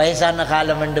வயசான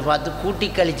காலம் என்று பார்த்து கூட்டி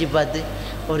கழித்து பார்த்து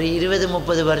ஒரு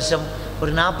 20-30 வருஷம்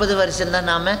ஒரு 40 வருஷம்தான்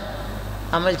நாம்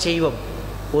அமல் செய்வோம்.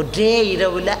 ஒரே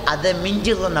இரவில் அதை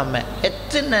மிஞ்சிடும். நம்ம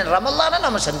எத்தனை ரமலானை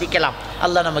நம்ம சந்திக்கலாம்.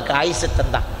 அல்லாஹ் நமக்கு ஆயுசை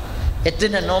தந்தான்.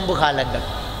 எத்தனை நோன்பு காலங்கள்,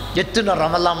 எத்தனை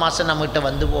ரமலான் மாதம் நம்மகிட்ட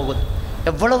வந்து போகுது.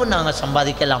 எவ்வளவு நாங்கள்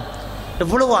சம்பாதிக்கலாம்,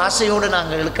 எவ்வளவு ஆசையோடு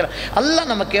நாங்கள் இருக்கிறோம்.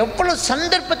 அல்லாஹ் நமக்கு எவ்வளோ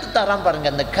சந்தர்ப்பத்தை தரான்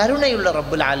பாருங்கள். அந்த கருணை உள்ள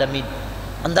ரப்புல் ஆலமீன்,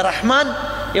 அந்த ரஹ்மான்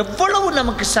எவ்வளவு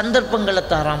நமக்கு சந்தர்ப்பங்களை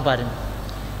தரான் பாருங்க.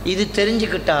 இது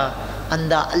தெரிஞ்சுக்கிட்டா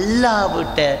அந்த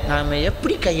அல்லாஹ்விட்ட நாம்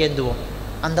எப்படி கையேந்துவோம்,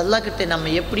 அந்த அல்லாஹ்கிட்ட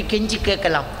நம்ம எப்படி கெஞ்சி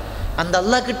கேட்கலாம், அந்த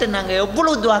அல்லாஹ்கிட்ட நாங்கள்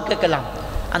எவ்வளவு துவா கேட்கலாம்,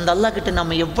 அந்த அல்லாஹ்கிட்ட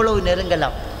நம்ம எவ்வளவு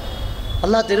நெருங்கலாம்.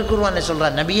 அல்லாஹ் திருக்குர்ஆன்ல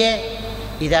சொல்கிறான், நபியே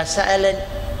இதா சஅலன்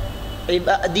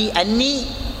இபாதி அன்னி,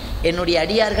 என்னுடைய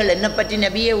அடியார்கள் என்னை பற்றி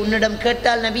நபியே உன்னிடம்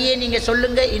கேட்டால் நபியே நீங்கள்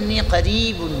சொல்லுங்கள், இன்னி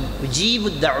கரீபுன் உஜீபு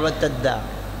தஅவத்தத்தா,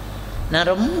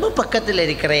 நான் ரொம்ப பக்கத்தில்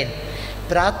இருக்கிறேன்,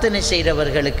 பிரார்த்தனை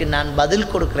செய்கிறவர்களுக்கு நான்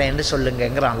பதில் கொடுக்குறேன் என்று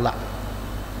சொல்லுங்கிறான் அல்லாஹ்.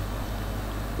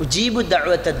 உஜீபு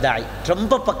தஅவத்தத்தாய்,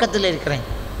 ரொம்ப பக்கத்தில் இருக்கிறேன்,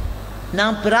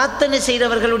 நான் பிரார்த்தனை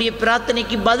செய்கிறவர்களுடைய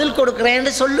பிரார்த்தனைக்கு பதில்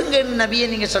கொடுக்குறேன்னு சொல்லுங்க நபியை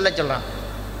நீங்கள் சொல்கிறான்.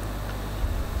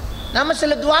 நம்ம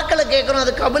சில துவாக்களை கேட்குறோம்,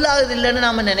 அது கபூலாகுது இல்லைன்னு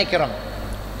நாம் நினைக்கிறோம்.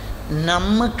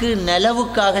 நமக்கு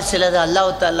நிலவுக்காக சிலது அல்லாஹ்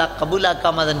தஆலா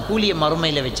கபூலாக்காம அதன் கூலியை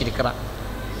மறுமையில் வச்சிருக்கிறான்.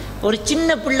 ஒரு சின்ன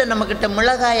பிள்ளை நம்மக்கிட்ட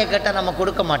மிளகாயை கேட்டால் நம்ம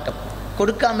கொடுக்க மாட்டோம்.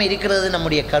 கொடுக்காமல் இருக்கிறது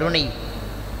நம்முடைய கருணை.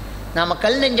 நாம்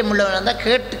கல் நெஞ்சம் உள்ளவனாக இருந்தால்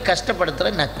கேட்டு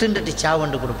கஷ்டப்படுத்துகிற நத்துண்டுட்டு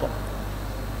சாவண்டு கொடுப்போம்.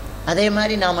 அதே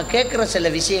மாதிரி நாம் கேட்குற சில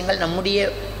விஷயங்கள் நம்முடைய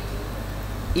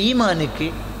ஈமானுக்கு,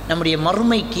 நம்முடைய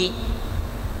மறுமைக்கு,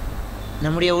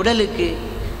 நம்முடைய உடலுக்கு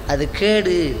அது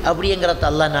கேடு அப்படிங்கிறத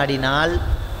அல்லாஹ் நாடினால்,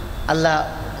 அல்லாஹ்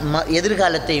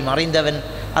எதிர்காலத்தை மறைந்தவன்,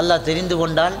 அல்லாஹ் தெரிந்து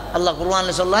கொண்டால் அல்லாஹ்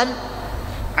குர்ஆனில் சொல்வான்,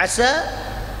 அஸா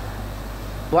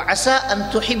வ அஸா அன்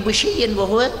துஹிப்பு ஷைஅன் வ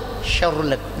ஹுவ ஷர்ருன்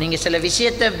லக்கும், நீங்கள் சில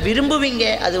விஷயத்தை விரும்புவீங்க,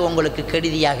 அது உங்களுக்கு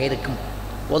கெடுதியாக இருக்கும்.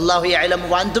 வல்லாஹு யஅலமு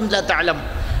வ அன்தும் லா தஅலம்,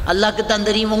 அல்லாஹ்க்கு தான்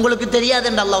தெரியும், உங்களுக்கு தெரியாது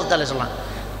என்று அல்லாஹ் தஆலா சொல்லலாம்.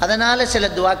 அதனால் சில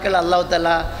துவாக்கள் அல்லாஹ்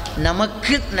தஆலா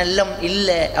நமக்கு நல்லம்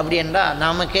இல்லை அப்படி என்றால்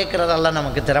நாம் கேட்குறதெல்லாம்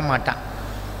நமக்கு தரமாட்டான்.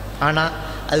 ஆனால்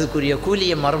அதுக்குரிய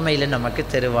கூலியை மறுமையில் நமக்கு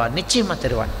தருவான், நிச்சயமாக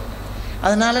தருவான்.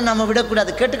 அதனால் நம்ம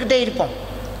விடக்கூடாது, கேட்டுக்கிட்டே இருப்போம்,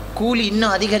 கூலி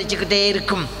இன்னும் அதிகரிச்சுக்கிட்டே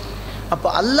இருக்கும். அப்போ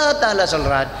அல்லாஹ் தஆலா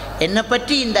சொல்கிறார், என்னை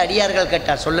பற்றி இந்த அடியார்கள்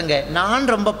கேட்டால் சொல்லுங்கள், நான்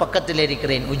ரொம்ப பக்கத்தில்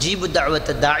இருக்கிறேன். உஜீபு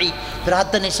தஅவத்த தாயி,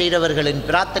 பிரார்த்தனை செய்கிறவர்களின்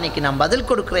பிரார்த்தனைக்கு நான் பதில்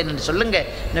கொடுக்குறேன் என்று சொல்லுங்கள்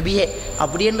நபியே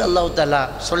அப்படி என்று அல்லாஹ் தஆலா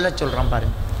சொல்கிறான்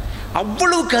பாருங்கள்.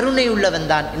 அவ்வளவு கருணை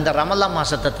உள்ளவன் தான் இந்த ரமலான்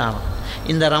மாதத்தை தான்.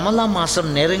 இந்த ரமலான் மாதம்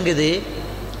நெருங்குது,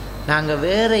 நாங்கள்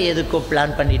வேறு எதுக்கோ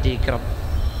பிளான் பண்ணிட்டு இருக்கிறோம்.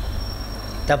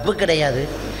 தப்பு கிடையாது,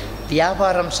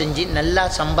 வியாபாரம் செஞ்சு நல்லா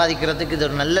சம்பாதிக்கிறதுக்கு இது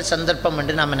ஒரு நல்ல சந்தர்ப்பம்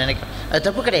என்று நாம் நினைக்கிறோம், அது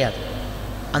தப்பு கிடையாது.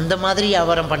 அந்த மாதிரி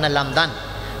வியாபாரம் பண்ணலாம் தான்.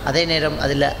 அதே நேரம்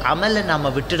அதில் அமலை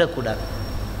நாம் விட்டுடக்கூடாது.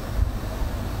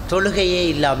 தொழுகையே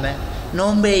இல்லாமல்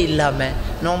நோன்பே இல்லாமல்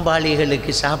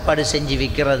நோம்பாளிகளுக்கு சாப்பாடு செஞ்சு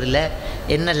விற்கிறதுல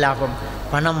என்ன லாபம்?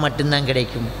 பணம் மட்டும்தான்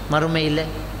கிடைக்கும். மறுமையில்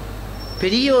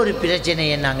பெரிய ஒரு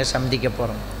பிரச்சனையை நாங்கள் சந்திக்க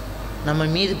போகிறோம். நம்ம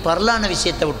மீது பரலான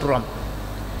விஷயத்தை விட்டுருவோம்.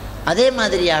 அதே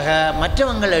மாதிரியாக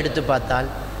மற்றவங்களை எடுத்து பார்த்தால்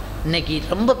இன்றைக்கி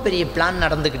ரொம்ப பெரிய பிளான்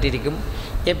நடந்துக்கிட்டு இருக்கும்.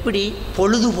 எப்படி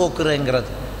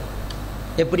பொழுதுபோக்குறங்கிறது,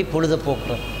 எப்படி பொழுத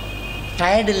போக்குறது,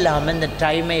 டயர்டு இல்லாமல் இந்த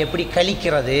டைமை எப்படி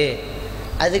கழிக்கிறது,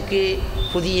 அதுக்கு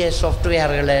புதிய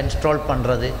சாஃப்ட்வேர்களை இன்ஸ்டால்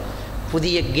பண்ணுறது,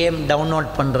 புதிய கேம் டவுன்லோட்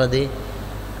பண்ணுறது,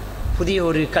 புதிய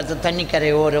ஒரு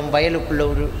தண்ணிக்கரை ஓரம் வயலுக்குள்ளே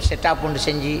ஒரு செட்டப் ஒன்று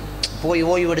செஞ்சு போய்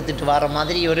ஓய்வு எடுத்துகிட்டு வர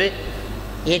மாதிரி ஒரு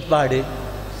ஏற்பாடு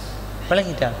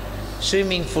விளங்கிட்டா.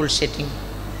 ஸ்விம்மிங் பூல் செட்டிங்,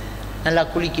 நல்லா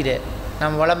குளிக்கிற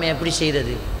நம்ம வளமை எப்படி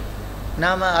செய்கிறது,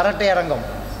 நாம் அரட்டை அரங்கம்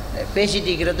பேசிட்டு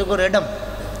இருக்கிறதுக்கு ஒரு இடம்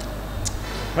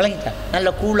விளங்கிட்டா, நல்ல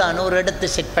கூலான ஒரு இடத்தை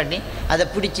செட் பண்ணி அதை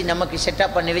பிடிச்சி நமக்கு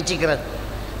செட்டப் பண்ணி வச்சுக்கிறது.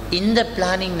 இந்த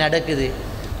பிளானிங் நடக்குது.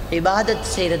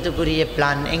 இபாதத் செய்கிறதுக்குரிய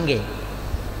பிளான் எங்கே?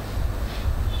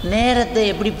 நேரத்தை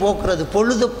எப்படி போக்குறது,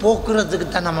 பொழுது போக்குறதுக்கு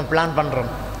தான் நம்ம பிளான்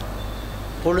பண்ணுறோம்.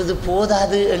 பொழுது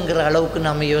போதாது என்கிற அளவுக்கு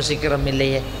நம்ம யோசிக்கிறோம்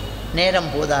இல்லையே,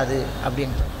 நேரம் போதாது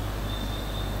அப்படின்ற.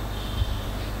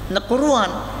 இந்த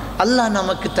குர்ஆன் அல்லாஹ்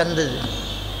நமக்கு தந்தது,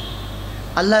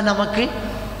 அல்லாஹ் நமக்கு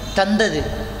தந்தது.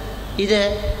 இதை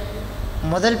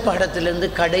முதல் பாடத்திலிருந்து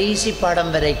கடைசி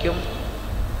பாடம் வரைக்கும்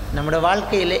நம்மளோட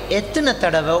வாழ்க்கையில் எத்தனை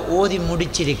தடவை ஓதி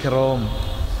முடிச்சிருக்கிறோம்,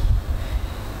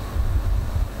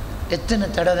 எத்தனை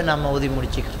தடவை நாம் ஓதி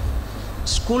முடிச்சிக்கிறோம்.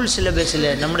 ஸ்கூல் சிலபஸில்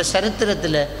நம்மளோட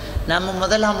சரித்திரத்தில் நம்ம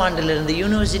முதலாம் ஆண்டிலிருந்து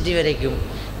யூனிவர்சிட்டி வரைக்கும்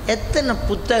எத்தனை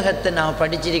புத்தகத்தை நாம்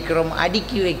படிச்சிருக்கிறோம்.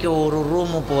 அடுக்கி வைக்க ஒரு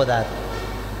ரூமு போதாது.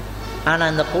 ஆனால்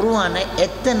அந்த குர்ஆனை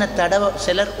எத்தனை தடவை,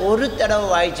 சிலர் ஒரு தடவை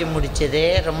வாய்ச்சி முடித்ததே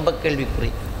ரொம்ப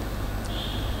கேள்விக்குறி.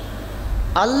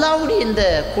 அல்லாஹ்வுடைய இந்த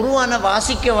குர்ஆனை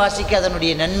வாசிக்க வாசிக்க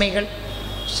அதனுடைய நன்மைகள்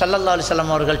ஸல்லல்லாஹு அலைஹி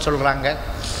வஸல்லம் அவர்கள் சொல்கிறாங்க.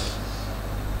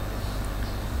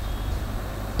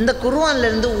 இந்த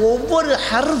குர்ஆன்லேருந்து ஒவ்வொரு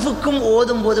ஹர்ஃபுக்கும்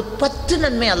ஓதும்போது 10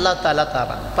 நன்மை அல்லாஹ் தாலா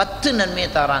தாரான், 10 நன்மையை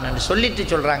தாரான் என்று சொல்லிட்டு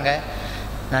சொல்கிறாங்க.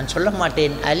 நான் சொல்ல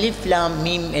மாட்டேன் அலிஃப் லாம்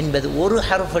மீம் என்பது ஒரு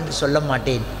ஹர்ஃப் என்று சொல்ல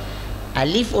மாட்டேன்.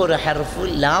 அலிஃப் ஒரு ஹர்ஃபு,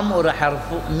 லாம் ஒரு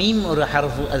ஹர்ஃபு, மீம் ஒரு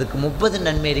ஹர்ஃபு, அதுக்கு 30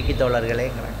 நன்மை இருக்கு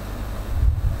தோழர்களேங்கிறாங்க.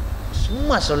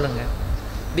 சும்மா சொல்லுங்கள்.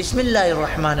 பிஸ்மில்லாஹிர்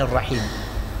ரஹ்மானிர் ரஹீம்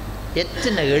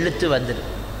எத்தனை எழுத்து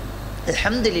வந்துடும்.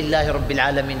 அல்ஹம்துலில்லாஹி ரப்பில்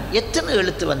ஆலமீன் எத்தனை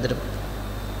எழுத்து வந்துடும்.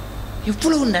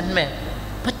 இவ்வளவு நன்மை,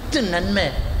 10 நன்மை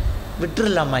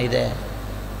விட்டுறலாமா? இதை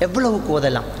எவ்வளவுக்கு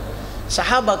ஓதலாம்?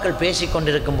 சஹாபாக்கள் பேசி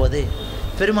கொண்டிருக்கும்போது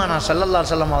பெருமானார் ஸல்லல்லாஹு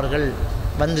அலைஹி வஸல்லம் அவர்கள்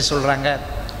வந்து சொல்கிறாங்க,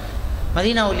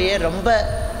 மதீனாவிலேயே ரொம்ப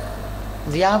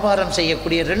வியாபாரம்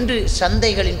செய்யக்கூடிய 2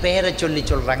 சந்தைகளின் பெயரை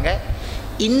சொல்கிறாங்க.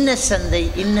 இன்ன சந்தை,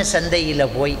 இன்ன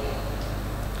சந்தையில் போய்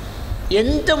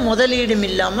எந்த முதலீடும்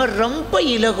இல்லாமல் ரொம்ப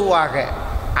இலகுவாக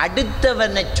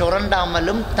அடுத்தவனை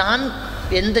சுரண்டாமலும் தான்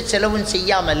எந்த செலவும்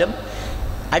செய்யாமலும்,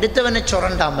 அடுத்தவனை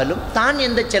சுரண்டாமலும் தான்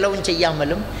எந்த செலவும்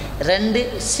செய்யாமலும் 2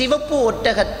 சிவப்பு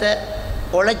ஒட்டகத்தை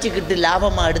உழைச்சிக்கிட்டு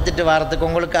லாபமாக எடுத்துகிட்டு வரதுக்கு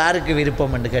உங்களுக்கு யாருக்கு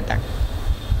விருப்பம்னு கேட்டாங்க.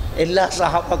 எல்லா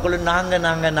சஹாபாக்களும்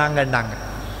நாங்கள்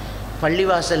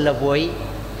பள்ளிவாசலில் போய்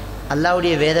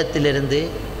அல்லாஹ்வுடைய வேதத்திலிருந்து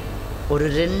ஒரு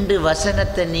 2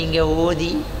 வசனத்தை நீங்கள்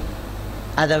ஓதி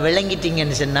அதை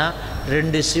விளங்கிட்டீங்கன்னு சொன்னால்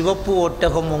 2 சிவப்பு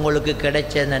ஒட்டகம் உங்களுக்கு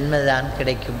கிடைச்ச நன்மை தான்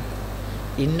கிடைக்கும்.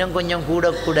 இன்னும் கொஞ்சம்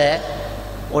கூட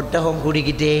ஒட்டகம்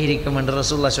கூடிக்கிட்டே இருக்கும் என்று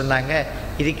ரசூலுல்லாஹ் சொன்னாங்க.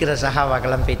 இருக்கிற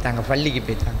சஹாபாக்கெல்லாம் போய்த்தாங்க, பள்ளிக்கு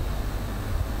போய்த்தாங்க.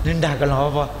 நின்றாக்கலாம்,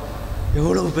 ஓப்பா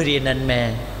எவ்வளவு பெரிய நன்மை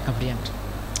அப்படின்ட்டு.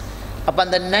 அப்போ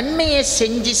அந்த நன்மையை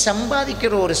செஞ்சு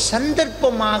சம்பாதிக்கிற ஒரு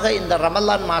சந்தர்ப்பமாக இந்த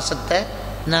ரமலான் மாதத்தை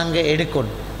நாங்கள்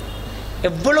எடுக்கணும்.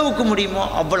 எவ்வளவுக்கு முடியுமோ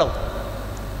அவ்வளவு.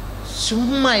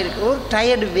 சும்மா இருக்க ஒரு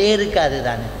டயர்டு வேறுக்காது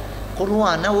தானே.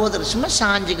 குர்ஆனை ஓதுறது, சும்மா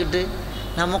சாஞ்சிக்கிட்டு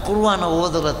நம்ம குர்ஆனை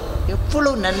ஓதுறது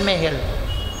எவ்வளவு நன்மைகள்,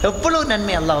 எவ்வளவு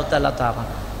நன்மை அல்லாஹ் தஆலா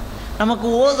தாரான். நமக்கு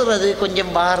ஓதுறது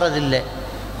கொஞ்சம் பாரதில்லை,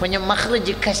 கொஞ்சம்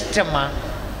மஹ்ரஜ் கஷ்டமாக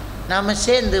நாம்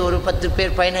சேர்ந்து ஒரு 10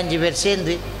 பேர் 15 பேர்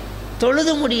சேர்ந்து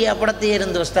தொழுது முடிய படத்தையே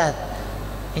இருந்து உஸ்தாத்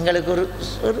எங்களுக்கு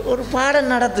ஒரு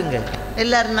பாடம் நடத்துங்க,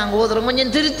 எல்லோரும் நாங்கள் ஓதுறோம்,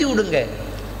 கொஞ்சம் திருத்தி விடுங்க.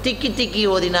 திக்கி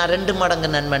ஓதினா 2 மடங்கு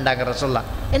நன்மைண்டாங்க ரசூலுல்லாஹ்.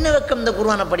 என்ன வெக்கம் இந்த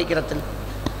குர்ஆனை படிக்கிறதுல?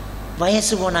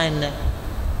 வயசு போனால் என்ன,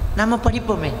 நம்ம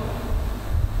படிப்போமே.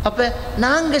 அப்போ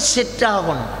நாங்கள் செட்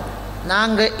ஆகணும்,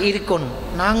 நாங்கள் இருக்கணும்,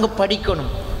 நாங்கள்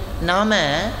படிக்கணும். நாம்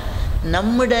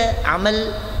நம்முட அமல்,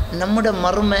 நம்முட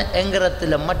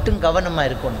மறுமைங்கிறதுல மட்டும் கவனமாக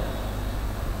இருக்கணும்.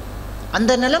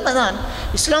 அந்த நிலைமை தான்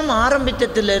இஸ்லாம்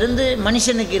ஆரம்பித்ததிலிருந்து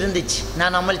மனுஷனுக்கு இருந்துச்சு.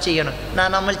 நான் அமல்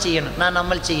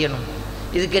செய்யணும்.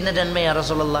 இதுக்கு என்ன நன்மை யார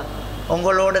சொல்லலாம்?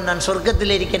 உங்களோட நான்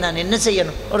சொர்க்கத்தில் இருக்க நான் என்ன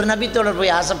செய்யணும்? ஒரு நபித்தோழர்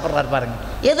போய் ஆசைப்படுறார் பாருங்க.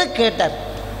 எதை கேட்டார்?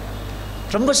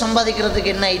 ரொம்ப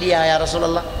சம்பாதிக்கிறதுக்கு என்ன ஐடியா யார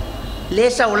சொல்லலாம்?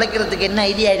 லேசாக உழைக்கிறதுக்கு என்ன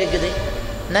ஐடியா இருக்குது?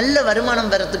 நல்ல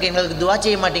வருமானம் பெறத்துக்கு எங்களுக்கு துவா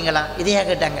செய்ய மாட்டீங்களா? இதையா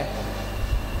கேட்டாங்க.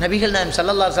 நபிகள் நாயகம்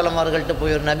ஸல்லல்லாஹு அலைஹி வஸல்லம் அவர்கள்ட்ட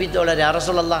போய் ஒரு நபித்தோழர் யார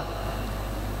சொல்லலாம்,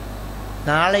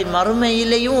 நாளை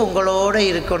மறுமையிலையும் உங்களோட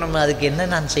இருக்கணும், அதுக்கு என்ன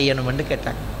நான் செய்யணும்னு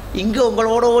கேட்டாங்க. இங்கே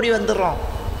உங்களோட ஓடி வந்துடுறோம்,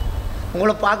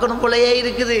 உங்களை பார்க்கணும் போலையே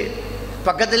இருக்குது,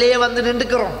 பக்கத்திலேயே வந்து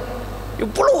நின்றுக்கிறோம்.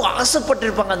 இவ்வளோ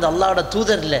ஆசைப்பட்டிருப்பாங்க அந்த அல்லாஹ்வோட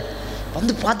தூதரில்,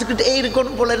 வந்து பார்த்துக்கிட்டே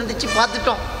இருக்கணும் போல இருந்துச்சு,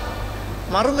 பார்த்துட்டோம்.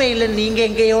 மறுமையில் நீங்கள்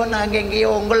எங்கேயோ நாங்கள்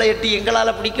எங்கேயோ, உங்களை எட்டி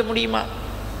எங்களால் பிடிக்க முடியுமா?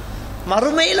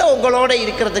 மறுமையில் உங்களோட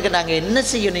இருக்கிறதுக்கு நாங்கள் என்ன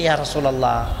செய்யணும் யா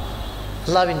ரசூலல்லாஹ்?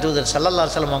 அல்லாஹ்வின் தூதர் ஸல்லல்லாஹு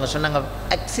அலைஹி வஸல்லம் அவங்க சொன்னாங்க,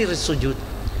 அக்ஸிர் சுஜூத்,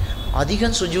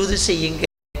 அதிகம் சுஜூது செய்யுங்க,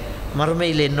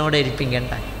 மறுமையில் என்னோட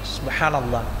இருப்பீங்கன்றாங்க.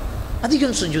 சுப்ஹானல்லாஹ்,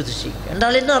 அதிகம் சுஜூது செய்யுங்க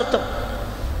என்றால் என்ன அர்த்தம்?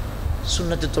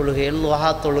 சுன்னத்து தொழுகைகள்,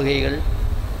 வஹா தொழுகைகள்,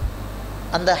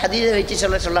 அந்த ஹதீஸை வச்சு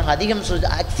சொல்லாங்க அதிகம்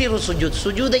அக்ஸிரு சுஜூத்,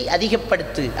 சுஜூதை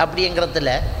அதிகப்படுத்து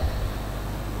அப்படிங்கிறதுல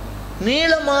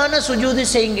நீளமான சுஜூது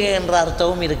செய்யுங்க என்ற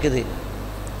அர்த்தமும் இருக்குது.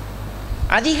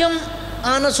 அதிகம்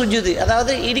ஆனால் சுஜூது,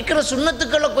 அதாவது இருக்கிற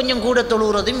சுண்ணத்துக்களை கொஞ்சம் கூட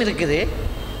தொழுகிறதும் இருக்குது,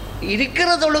 இருக்கிற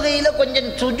தொழுகையில் கொஞ்சம்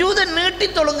சுஜூதை நீட்டி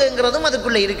தொழுங்குங்கிறதும்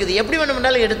அதுக்குள்ளே இருக்குது. எப்படி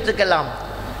வேணுமென்றாலும் எடுத்துக்கலாம்.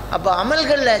 அப்போ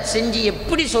அமல்களில் செஞ்சு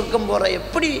எப்படி சொர்க்கம் போகிற,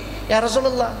 எப்படி யார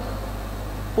சொல்லலாம்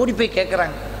ஓடி போய்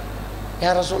கேட்குறாங்க,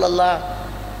 யார சொல்லலாம்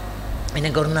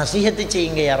எனக்கு ஒரு நசீகத்து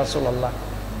செய்யுங்க யார சொல்லலாம்.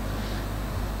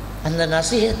 அந்த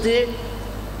நசீகத்து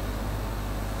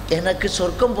எனக்கு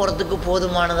சொர்க்கம் போகிறதுக்கு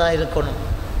போதுமானதாக இருக்கணும்,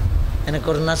 எனக்கு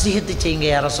ஒரு நசீகத்து செய்யுங்க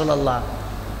யார சொல்லலாம்.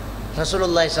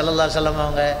 ரசூலுல்லாஹி ஸல்லல்லாஹு அலைஹி வஸல்லம்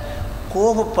அவங்க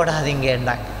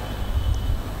கோபப்படாதீங்கன்றாங்க.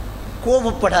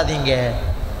 கோபப்படாதீங்க,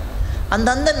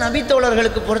 அந்தந்த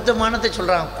நபித்தோழர்களுக்கு பொருத்தமானதை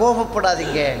சொல்கிறாங்க.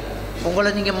 கோபப்படாதீங்க, உங்களை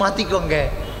நீங்கள் மாற்றிக்கோங்க.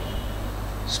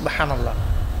 சுப்ஹானல்லாஹ்.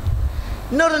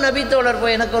 இன்னொரு நபித்தோழர்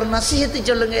போய் எனக்கு ஒரு நசீகத்து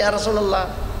சொல்லுங்க யார சொல்லலாம்.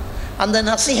 அந்த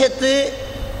நசீகத்து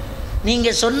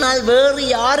நீங்கள் சொன்னால் வேறு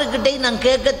யாருக்கிட்டையும் நான்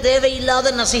கேட்க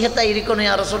தேவையில்லாத நசீகத்தாக இருக்கணும்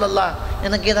யார சொல்லலாம்,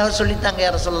 எனக்கு ஏதாவது சொல்லித்தாங்க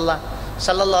யார சொல்லலாம்.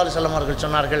 ஸல்லல்லாஹு அலைஹி வஸல்லம் அவர்கள்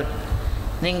சொன்னார்கள்,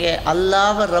 நீங்கள்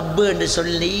அல்லாஹ்வை ரப்பு என்று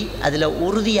சொல்லி அதில்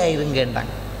உறுதியாக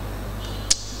இருங்கன்றாங்க.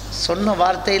 சொன்ன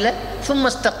வார்த்தையில்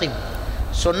சும்மஸ்தகிம்,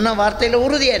 சொன்ன வார்த்தையில்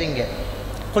உறுதியாக இருங்க.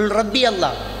 குல் ரப்பி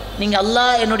அல்லாஹ், நீங்கள்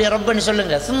அல்லாஹ் என்னுடைய ரப்புன்னு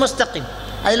சொல்லுங்கள். சும்மஸ்தகிம்,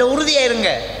 அதில் உறுதியாக இருங்க,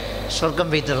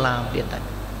 சொர்க்கம் போய்த்துடலாம் அப்படின்ட்டாங்க.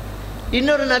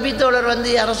 இன்னொரு நபித்தோழர் வந்து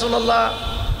யார சொல்லலாம்,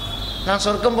 நான்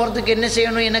சொர்க்கம் போகிறதுக்கு என்ன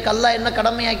செய்யணும், எனக்கு அல்லாஹ் என்ன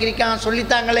கடமையாக்கியிருக்கான்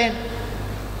சொல்லித்தாங்களே.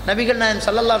 நபிகள் நாயகம்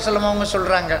ஸல்லல்லாஹு அலைஹி வஸல்லம் அவங்க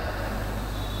சொல்கிறாங்க,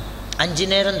 5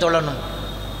 நேரம் தொழணும்,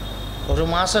 1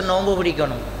 மாதம் நோன்பு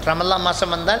பிடிக்கணும். ரமலான்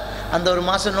மாதம் வந்தால் அந்த 1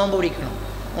 மாதம் நோன்பு பிடிக்கணும்.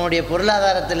 உன்னுடைய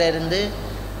பொருளாதாரத்திலிருந்து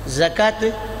ஜக்காத்து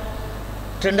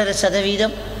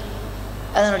 2.5%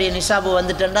 அதனுடைய நிசாபு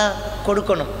வந்துட்டேன்டா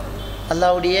கொடுக்கணும்.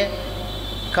 அல்லாஹ்வுடைய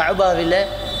கஅபாவில்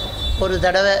ஒரு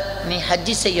தடவை நீ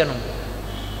ஹஜ்ஜி செய்யணும்.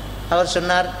 அவர்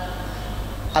சொன்னார்,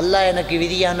 அல்லாஹ் எனக்கு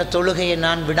விதியான தொழுகையை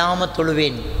நான் விடாமல்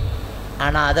தொழுவேன்,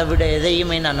 ஆனால் அதை விட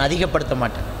எதையுமே நான் அதிகப்படுத்த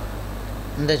மாட்டேன்.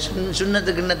 இந்த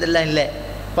சுன்னத்துக்கு இன்னதெல்லாம் இல்லை,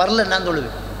 பரல நான்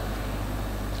தொழுவேன்.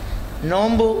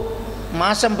 நோன்பு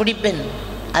மாதம் பிடிப்பேன்,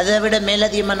 அதை விட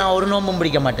மேலதிகமாக நான் ஒரு நோன்பும்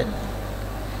பிடிக்க மாட்டேன்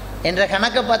என்ற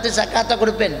கணக்கை பார்த்து சக்காத்தை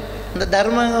கொடுப்பேன். இந்த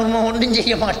தர்மம் ஒன்றும்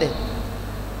செய்ய மாட்டேன்.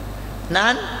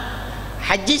 நான்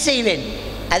ஹஜ்ஜி செய்வேன்,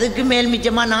 அதுக்கு மேல்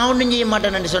மிச்சமாக நான் ஒன்றும் செய்ய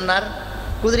மாட்டேன் என்று சொன்னார்.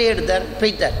 குதிரையை எடுத்தார்,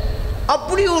 பெய்த்தார்.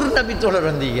 அப்படி ஒரு நபித்தோழர்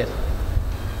வந்தீங்க.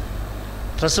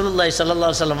 ரசூலுல்லாஹி ஸல்லல்லாஹு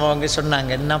அலைஹி வஸல்லம் அவங்க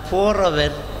சொன்னாங்க, நான்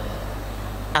போகிறவர்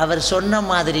அவர் சொன்ன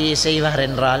மாதிரியே செய்வார்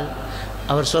என்றால்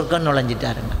அவர் சொர்க்கம்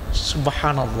நுழைஞ்சிட்டாருங்க.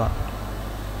 சுப்ஹானல்லாஹ்.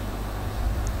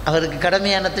 அவருக்கு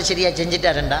கடமையானத்தை சரியாக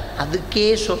செஞ்சிட்டாருண்டா அதுக்கே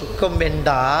சொர்க்கம்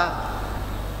வேண்டா.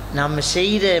 நாம்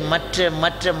செய்கிற மற்ற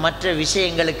மற்ற மற்ற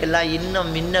விஷயங்களுக்கெல்லாம்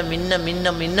இன்னும் இன்னும் இன்னும்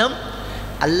இன்னும் இன்னும்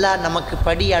அல்லாஹ் நமக்கு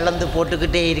படி அளந்து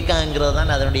போட்டுக்கிட்டே இருக்காங்கிறது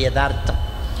தான் அதனுடைய யதார்த்தம்.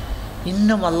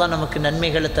 இன்னும் அல்லாஹ் நமக்கு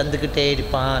நன்மைகளை தந்துக்கிட்டே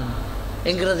இருப்பான்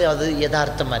என்கிறது அது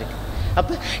யதார்த்தமாக இருக்குது.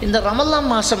 அப்போ இந்த ரமலான்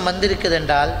மாதம் வந்திருக்குது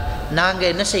என்றால்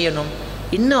நாங்கள் என்ன செய்யணும்,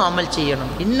 இன்னும் அமல்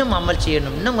செய்யணும், இன்னும் அமல்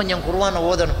செய்யணும், இன்னும் கொஞ்சம் குர்ஆனை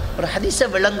ஓதணும், ஒரு ஹதீஸை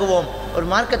விளங்குவோம், ஒரு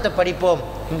மார்க்கத்தை படிப்போம்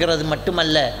என்கிறது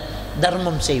மட்டுமல்ல,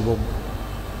 தர்மம் செய்வோம்.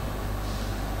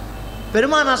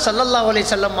 பெருமானார் ஸல்லல்லாஹு அலைஹி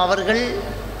வஸல்லம் அவர்கள்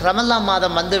ரமலான்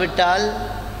மாதம் வந்துவிட்டால்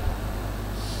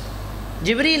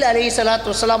ஜிப்ரீல் அலைஹிஸ்ஸலாத்து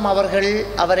வஸ்ஸலாம் அவர்கள்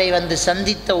அவரை வந்து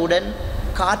சந்தித்தவுடன்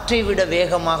காற்றை விட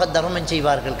வேகமாக தர்மம்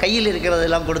செய்வார்கள், கையில்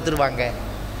இருக்கிறதெல்லாம் கொடுத்துருவாங்க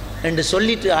என்று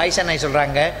சொல்லிட்டு ஆயிஷா நாய்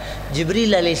சொல்கிறாங்க,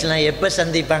 ஜிப்ரீல் அலைஹிஸ்ஸலாம் எப்போ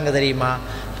சந்திப்பாங்க தெரியுமா,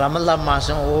 ரமலான்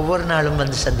மாதம் ஒவ்வொரு நாளும்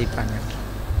வந்து சந்திப்பாங்க.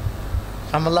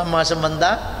 ரமலான் மாதம்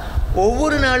வந்தால்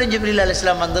ஒவ்வொரு நாளும் ஜிப்ரீல்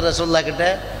அலைஹிஸ்ஸலாம் வந்து ரசூலுல்லாஹ் கிட்ட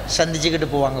சந்திச்சுக்கிட்டு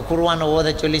போவாங்க. குர்ஆனை ஓத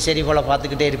சொல்லி சரி போல்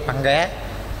பார்த்துக்கிட்டே இருப்பாங்க.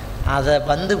 அதை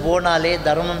வந்து போனாலே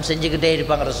தர்மம் செஞ்சுக்கிட்டே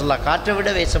இருப்பாங்க. ரசூலுல்லாஹ் காற்றை விட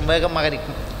வேகமாக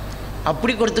இருக்கும்,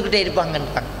 அப்படி கொடுத்துக்கிட்டே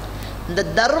இருப்பாங்கன்றாங்க. இந்த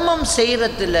தர்மம்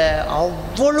செய்கிறதுல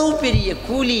அவ்வளோ பெரிய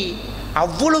கூலி,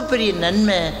 அவ்வளோ பெரிய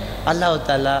நன்மை அல்லாஹ்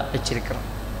தஆலா வச்சிருக்கிறான்.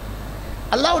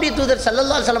 அல்லாஹ்வுடைய தூதர்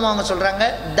ஸல்லல்லாஹு அலைஹி வஸல்லம் அவங்க சொல்கிறாங்க,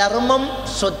 தர்மம்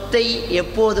சொத்தை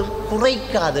எப்போதும்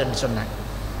குறைக்காதுன்னு சொன்னாங்க.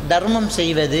 தர்மம்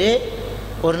செய்வது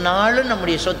ஒரு நாளும்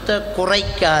நம்முடைய சொத்தை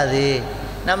குறைக்காது.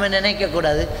 நம்ம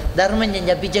நினைக்கக்கூடாது தர்மம்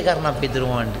செஞ்சால் பிச்சைக்காரனாக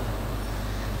போய்த்துருவோம்.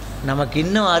 நமக்கு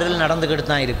இன்னும் அருள் நடந்துக்கிட்டு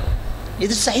தான் இருக்கும்.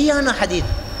 இது சரியான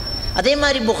ஹதீத். அதே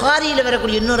மாதிரி புகாரியில்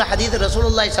வரக்கூடிய இன்னொரு ஹதீத்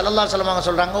ரசூலுல்லாஹி ஸல்லல்லாஹு அலைஹி வஸல்லம்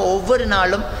சொல்கிறாங்க, ஒவ்வொரு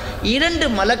நாளும் 2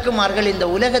 மலக்குமார்கள் இந்த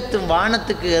உலகத்து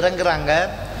வானத்துக்கு இறங்குறாங்க.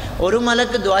 ஒரு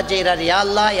மலக்கு துஆ செய்கிறார், யா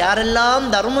அல்லாஹ் யாரெல்லாம்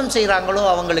தர்மம் செய்கிறாங்களோ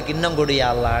அவங்களுக்கு இன்னும் கொடு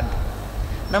யா அல்லாஹ்.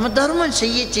 நம்ம தர்மம்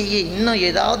செய்ய செய்ய இன்னும்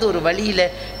ஏதாவது ஒரு வழியில்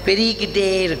பெருகிக்கிட்டே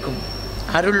இருக்கும்,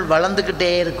 அருள்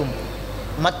வளர்ந்துக்கிட்டே இருக்கும்.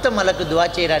 மற்ற மலக்கு துஆ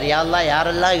செய்கிறார், யா அல்லாஹ்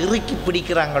யாரெல்லாம் இறுக்கி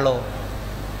பிடிக்கிறாங்களோ,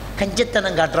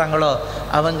 கஞ்சத்தனம் காட்டுறாங்களோ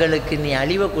அவங்களுக்கு நீ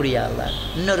அழிவக்கூடிய அல்லாஹ்.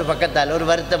 இன்னொரு பக்கத்தால் ஒரு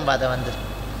வருத்தம் பாதை வந்துடும்,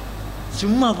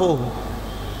 சும்மா போகும்,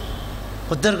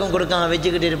 புத்தருக்கும் கொடுக்காம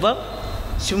வச்சுக்கிட்டு இருப்போம்,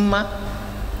 சும்மா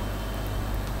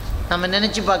நம்ம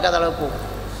நினச்சி பார்க்காத அளவுக்கு போகும்.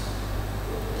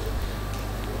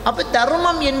 அப்போ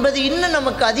தர்மம் என்பது இன்னும்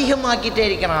நமக்கு அதிகமாக்கிட்டே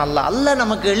இருக்கிறான் அல்லாஹ். அல்லாஹ்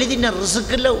நமக்கு எழுதின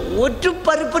ரிசுக்கில் ஒரு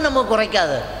பருப்பு நம்ம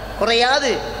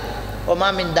குறையாது.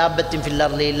 ஒமாமின் தாபத்தின்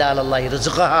ஃபில்லர்ல இல்லா அல்லாஹ்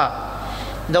ரிசுகா.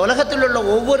 இந்த உலகத்தில் உள்ள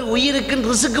ஒவ்வொரு உயிருக்கும்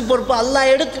ரிசுக்கு பொறுப்பு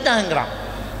அல்லாஹ் எடுத்துட்டாங்கிறான்.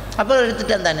 அப்புறம்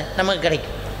எடுத்துட்டான் தானே நமக்கு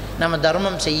கிடைக்கும். நம்ம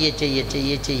தர்மம் செய்ய செய்ய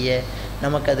செய்ய செய்ய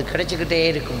நமக்கு அது கிடைச்சிக்கிட்டே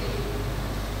இருக்கும்.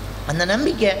 அந்த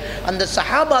நம்பிக்கை அந்த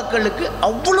சஹாபாக்களுக்கு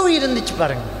அவ்வளோ இருந்துச்சு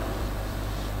பாருங்கள்.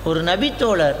 ஒரு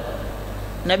நபித்தோழர்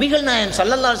நபிகள் நாயகம்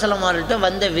ஸல்லல்லாஹு அலைஹி வஸல்லம் அவர்கள்ட்ட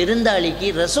வந்த விருந்தாளிக்கு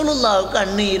ரசூலுல்லாவுக்கு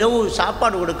அன்று இரவு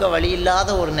சாப்பாடு கொடுக்க வழி இல்லாத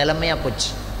ஒரு நிலைமையாக போச்சு.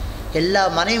 எல்லா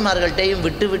மனைவிமார்கள்ட்டையும்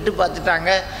விட்டு விட்டு பார்த்துட்டாங்க.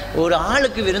 ஒரு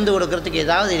ஆளுக்கு விருந்து கொடுக்கறதுக்கு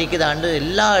ஏதாவது இருக்குதாண்டு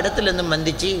எல்லா இடத்துலேருந்தும்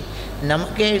வந்துச்சு.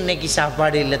 நமக்கே இன்னைக்கு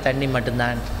சாப்பாடு இல்லை, தண்ணி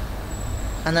மட்டும்தான்.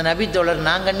 அந்த நபித்தோழர்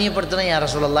நான் கண்ணியப்படுத்தினா யாரை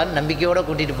சொல்லலான்னு நம்பிக்கையோடு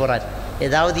கூட்டிகிட்டு போகிறார்.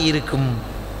 ஏதாவது இருக்கும்.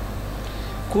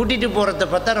 கூட்டிகிட்டு போகிறத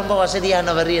பார்த்தா ரொம்ப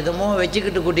வசதியானவர், எதுமோ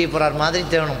வச்சுக்கிட்டு கூட்டிகிட்டு போகிறார் மாதிரி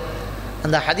தோணும்.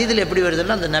 அந்த ஹதீஸில் எப்படி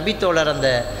வருதுன்னா, அந்த நபித்தோழர் அந்த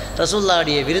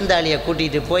ரசூலுல்லாஹ்வுடைய விருந்தாளியை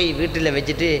கூட்டிகிட்டு போய் வீட்டில்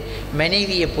வச்சுட்டு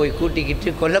மனைவியை போய்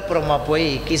கூட்டிக்கிட்டு கொல்லப்புறமாக போய்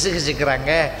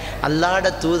கிசுகிசுக்கிறாங்க.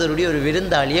 அல்லாஹ்வுடைய தூதருடைய ஒரு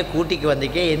விருந்தாளியை கூட்டிக்கு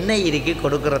வந்திருக்கே, என்ன இருக்கு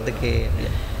கொடுக்கறதுக்கு?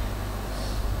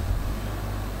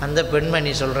 அந்த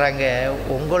பெண்மணி சொல்கிறாங்க,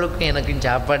 உங்களுக்கும் எனக்கும்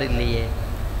சாப்பாடு இல்லையே,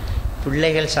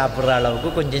 பிள்ளைகள் சாப்பிட்ற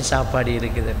அளவுக்கு கொஞ்சம் சாப்பாடு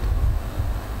இருக்குது.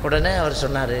 உடனே அவர்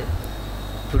சொன்னார்,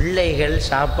 பிள்ளைகள்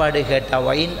சாப்பாடு கேட்டால்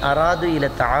வைன் அராது இல்லை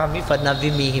தாமி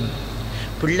நவிமீஹிம்,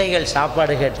 பிள்ளைகள்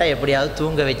சாப்பாடு கேட்டால் எப்படியாவது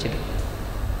தூங்க வச்சுடு.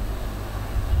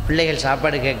 பிள்ளைகள்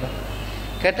சாப்பாடு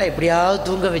கேட்டால் எப்படியாவது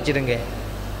தூங்க வச்சுடுங்க.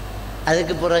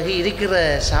 அதுக்கு பிறகு இருக்கிற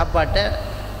சாப்பாட்டை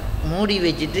மூடி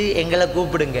வச்சுட்டு எங்களை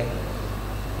கூப்பிடுங்க.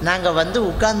 நாங்கள் வந்து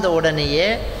உட்கார்ந்த உடனேயே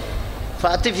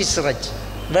ஃபாத்திஃபிஸ்ரஜ்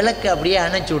விளக்கு அப்படியே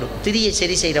அணைச்சுவிடும், திரியை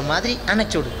சரி செய்கிற மாதிரி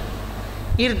அணைச்சுவிடும்.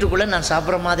 இருட்டுக்குள்ளே நான்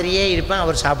சாப்பிட்ற மாதிரியே இருப்பேன்,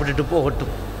 அவர் சாப்பிட்டுட்டு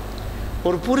போகட்டும்.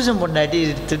 ஒரு புருஷன் பொண்டாட்டி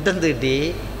திட்டந்துக்கிட்டு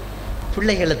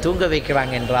பிள்ளைகளை தூங்க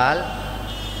வைக்கிறாங்க என்றால்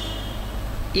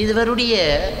இதுவருடைய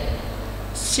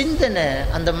சிந்தனை,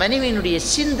 அந்த மனைவியினுடைய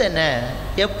சிந்தனை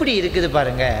எப்படி இருக்குது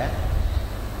பாருங்கள்.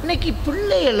 இன்னைக்கு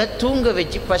பிள்ளைகளை தூங்க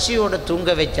வச்சு பசியோடு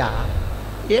தூங்க வச்சா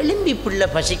எலும்பி பிள்ளை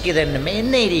பசிக்குதுன்னுமே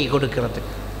என்ன எரிய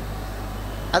கொடுக்கறதுக்கு?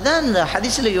 அதான் இந்த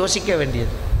ஹதீஸில் யோசிக்க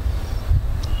வேண்டியது.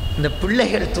 இந்த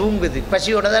பிள்ளைகள் தூங்குது,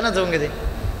 பசியோடு தானே தூங்குது.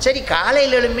 சரி,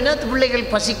 காலையில் எழும்பினா பிள்ளைகள்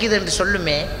பசிக்குது என்று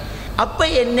சொல்லுமே, அப்போ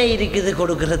என்ன இருக்குது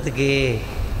கொடுக்கறதுக்கு?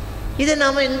 இதை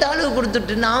நாம் இந்த அளவு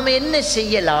கொடுத்துட்டு நாம் என்ன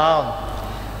செய்யலாம்?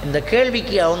 இந்த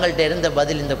கேள்விக்கு அவங்கள்ட்ட இருந்த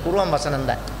பதில் இந்த குர்ஆன் வசனம்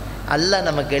தான். அல்லாஹ்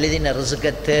நமக்கு எழுதின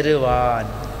ரிசுக்கை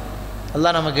தருவான்.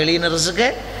 அல்லாஹ் நமக்கு எழுதின ரிசுக்கை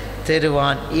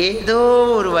தருவான். ஏதோ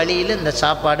ஒரு வழியில் இந்த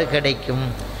சாப்பாடு கிடைக்கும்.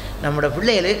 நம்மளோட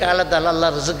பிள்ளைகளுக்கு காலத்தால்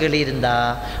அல்லாஹ் ரிசுக்கு எழுதியிருந்தா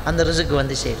அந்த ரிசுக்கு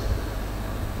வந்து சேரும்.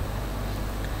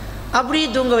 அப்படியே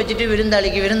தூங்க வச்சுட்டு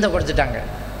விருந்தாளிக்கு விருந்தை கொடுத்துட்டாங்க.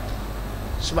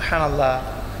 சுப்ஹானல்லாஹ்.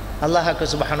 அல்லாஹ்க்கு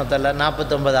சுப்ஹானஹு வ தஆலா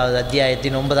 49வது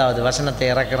அத்தியாயத்தின் 9வது வசனத்தை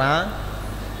இறக்குறான்.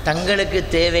 தங்களுக்கு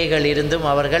தேவைகள் இருந்தும்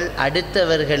அவர்கள்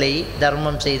அடுத்தவர்களை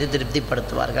தர்மம் செய்து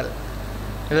திருப்திப்படுத்துவார்கள்.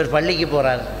 இவர் பள்ளிக்கு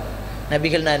போகிறார்.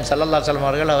 நபிகள் நாயகம் ஸல்லல்லாஹு அலைஹி வஸல்லம்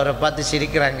அவர்கள் அவரை பார்த்து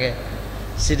சிரிக்கிறாங்க.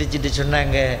 சிரிச்சுட்டு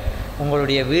சொன்னாங்க,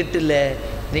 உங்களுடைய வீட்டில்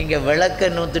நீங்கள் விளக்க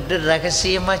நூற்றுட்டு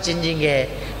ரகசியமாக செஞ்சீங்க,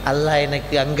 அல்லாஹ்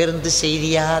எனக்கு அங்கேருந்து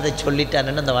செய்தியாக அதை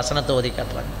சொல்லிட்டான்னு அந்த வசனத்தை ஓதி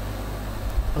காட்டுறாங்க.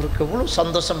 அவருக்கு எவ்வளோ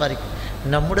சந்தோஷமாக இருக்குது.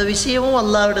 நம்முடைய விஷயமும்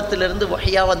அல்லாஹ்விடத்திலிருந்து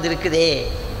வஹியாக வந்திருக்குதே.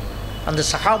 அந்த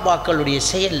சஹாபாக்களுடைய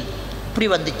செயல் இப்படி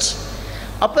வந்துச்சு.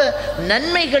 அப்போ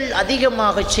நன்மைகள்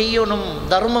அதிகமாக செய்யணும்,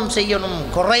 தர்மம் செய்யணும்,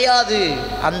 குறையாது.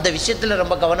 அந்த விஷயத்தில்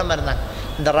ரொம்ப கவனமாக இருந்தாங்க.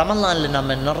 இந்த ரமலானில்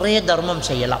நம்ம நிறைய தர்மம்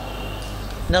செய்யலாம்.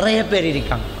 நிறைய பேர்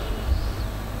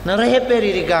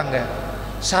இருக்காங்க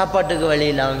சாப்பாட்டுக்கு வழி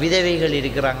இல்லாமல், விதவைகள்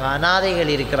இருக்கிறாங்க,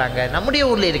 அனாதைகள் இருக்கிறாங்க, நம்முடைய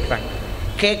ஊரில் இருக்கிறாங்க,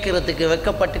 கேட்குறதுக்கு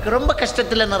வெக்கப்பட்டுக்கு ரொம்ப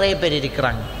கஷ்டத்தில் நிறைய பேர்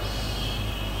இருக்கிறாங்க.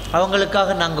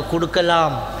 அவங்களுக்காக நாங்கள்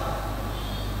கொடுக்கலாம்.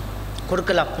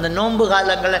 இந்த நோன்பு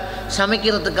காலங்களை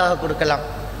சமைக்கிறதுக்காக கொடுக்கலாம்.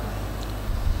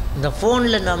 இந்த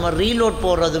ஃபோனில் நம்ம ரீலோட்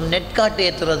போடுறதும் நெட் கார்டு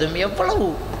ஏற்றுறதும் எவ்வளவு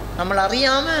நம்மளை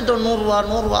அறியாமல் 90 ரூபா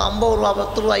 100 ரூபா 50 ரூபா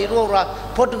 10 ரூபா 20 ரூபா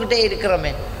போட்டுக்கிட்டே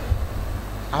இருக்கிறோமே,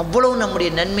 அவ்வளவு நம்முடைய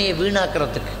நன்மையை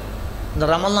வீணாக்கிறதுக்கு. இந்த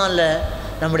ரமலானில்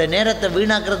நம்முடைய நேரத்தை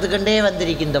வீணாக்கிறதுக்கண்டே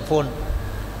வந்திருக்கு இந்த ஃபோன்.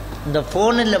 இந்த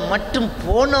ஃபோனில் மட்டும்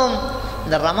போனோம்.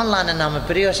 இந்த ரமலானை நாம்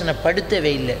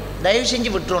பிரயோசனப்படுத்தவே இல்லை. தயவு செஞ்சு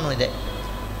விட்டுறணும். இதை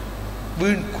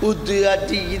வீண் கூத்து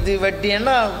அட்டி இது வட்டி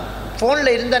ஏன்னா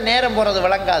ஃபோனில் இருந்தால் நேரம் போகிறது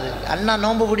விளங்காது. அண்ணா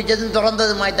நோன்பு பிடிச்சதுன்னு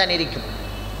திறந்தது மாதிரி தான் இருக்கும்.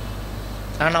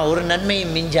 ஆனால் ஒரு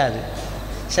நன்மையும் மிஞ்சாது.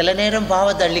 சில நேரம்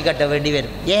பாவத்தை அள்ளி கட்ட வேண்டி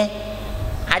வரும். ஏன்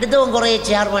அடுத்தவன் குறைய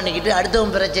ஷேர் பண்ணிக்கிட்டு,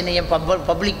 அடுத்தவன் பிரச்சனையை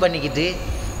பப்ளிக் பண்ணிக்கிட்டு,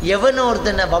 எவனோ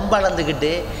ஒருத்தனை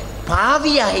வம்பளந்துக்கிட்டு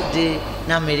பாவி ஆகிட்டு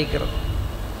நாம் இருக்கிறோம்.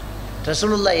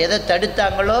 ரசூலுல்லாஹ் எதை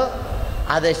தடுத்தாங்களோ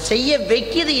அதை செய்ய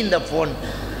வைக்கிது இந்த ஃபோன்.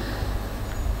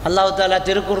 அல்லாஹ் தஆலா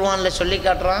திருக்குர்ஆனில் சொல்லி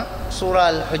காட்டுறான். சூரா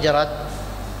அல் ஹுஜராத்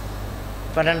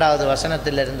 12வது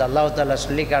வசனத்திலிருந்து அல்லாஹ் தஆலா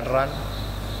சொல்லி காட்டுறான்.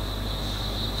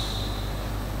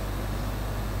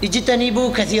 இஜ்தனிபு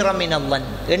கஸீரம் மினல்-ظن,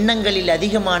 எண்ணங்களில்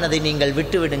அதிகமானதை நீங்கள்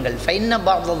விட்டுவிடுங்கள். ஃபைன்ன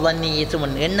பஅத-ظنி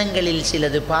இஸ்முன், எண்ணங்களில்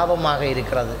சிலது பாவமாக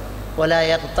இருக்கிறது. வலா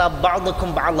யக்தப்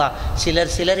பஅதுக்கும் பஅதா,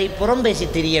 சிலர் சிலரை புறம்பேசி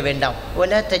திரிய வேண்டாம்.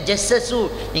 வலா தஜஸ்ஸசு,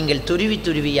 நீங்கள் துருவி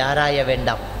துருவி ஆராய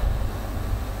வேண்டாம்.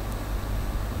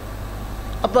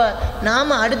 அப்போ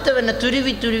நாம் அடுத்தவனை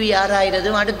துருவி துருவி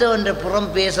ஆராயிறதும், அடுத்தவன்ற புறம்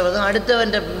பேசுகிறதும்,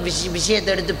 அடுத்தவன்ற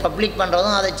விஷயத்தை எடுத்து பப்ளிக்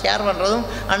பண்ணுறதும், அதை ஷேர் பண்ணுறதும்,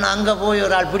 ஆனால் அங்கே போய்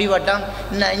ஒரு ஆள் பிடிபட்டான்,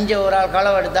 இன்னும் இங்கே ஒரு ஆள்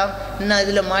களவெடுத்தான், இன்னும்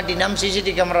இதில் மாட்டினோம்,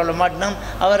 சிசிடிவி கேமராவில் மாட்டினோம்,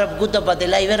 அவரை கூத்த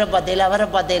பார்த்தீங்களா, இவரை பார்த்தீங்களா, அவரை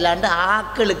பார்த்தீங்களான்ட்டு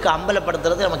ஆக்களுக்கு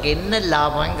அம்பலப்படுத்துறது நமக்கு என்ன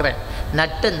லாபங்கிற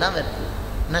நட்டம்தான் வருது,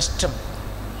 நஷ்டம்,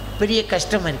 பெரிய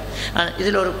கஷ்டம் இருக்குது.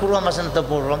 இதில் ஒரு குர்ஆன் வசனத்தை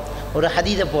போடுறோம், ஒரு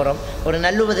ஹதீதை போடுறோம், ஒரு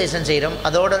நல்லுபதேசம் செய்கிறோம்,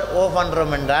 அதோடு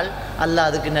பண்ணுறோம் என்றால் அல்லாஹ்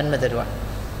அதுக்கு நன்மை தருவான்.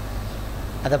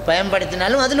 அதை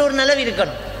பயன்படுத்தினாலும் அதில் ஒரு நலவு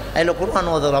இருக்கணும். அதில் குர்ஆன்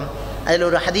ஓதுறோம், அதில்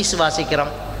ஒரு ஹதீஸ்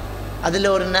வாசிக்கிறோம், அதில்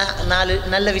ஒரு 4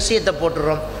 நல்ல விஷயத்தை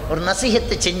போட்டுடுறோம், ஒரு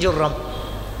நசீஹத்தை செஞ்சுடுறோம்,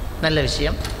 நல்ல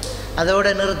விஷயம்.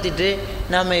 அதோடு நிறுத்திட்டு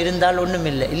நாம் இருந்தால் ஒன்றும்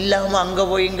இல்லை, இல்லாமல் அங்கே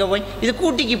போய் இங்கே போய் இது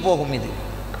கூட்டிக்கு போகும். இது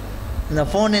இந்த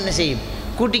ஃபோன் என்ன செய்யும்,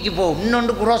 கூட்டிக்கு போகும்.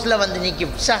 இன்னொன்று குரோஸில் வந்து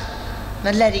நிற்கும்,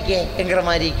 நல்லா இருக்கே என்கிற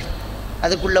மாதிரி இருக்கும்.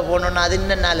 அதுக்குள்ளே போனோன்னா அது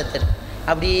இன்னும் நாளை தரும்.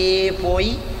 அப்படியே போய்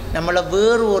நம்மளை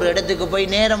வேறு ஒரு இடத்துக்கு போய்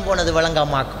நேரம் போனது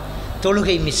வழங்காமாக்கும்.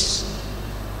 தொழுகை மிஸ்,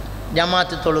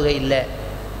 ஜமாத்து தொழுகை இல்லை,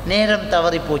 நேரம்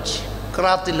தவறி போச்சு,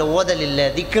 கிராத் இல்லை, ஓதல் இல்லை,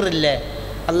 திக்ர் இல்லை.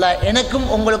 அல்லாஹ் எனக்கும்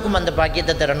உங்களுக்கும் அந்த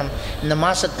பாக்கியத்தை தரணும். இந்த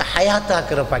மாதத்தை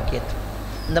ஹயாத்தாக்குற பாக்கியத்தை,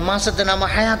 இந்த மாதத்தை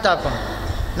நாம் ஹயாத்தாக்கணும்.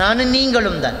 நானும்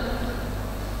நீங்களும் தான்.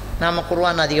 நாம்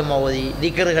குர்ஆன் அதிகமாக ஓதி,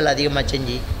 திக்ர்கள் அதிகமாக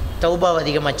செஞ்சு, தௌபாவை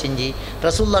அதிகமாக செஞ்சு,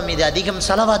 ரசூல்லா மீது அதிகம்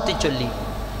சலவாத்து சொல்லி,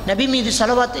 நபி மீது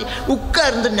சலவாத்து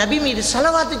உட்கார்ந்து நபி மீது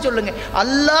சலவாத்து சொல்லுங்க.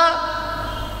 அல்லாஹ்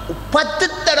 10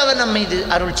 தடவை நம்ம மீது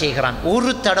அருள் செய்கிறான்.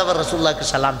 ஒரு தடவை ரசூல்லாக்கு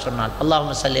சலாம் சொன்னால்,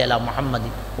 அல்லாஹும்ம ஸல்லி அலா முஹம்மதி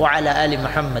வ அலா ஆலி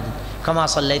முஹம்மதி கமா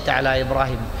ஸல்லைத அலா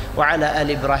இப்ராஹிம் வ அலா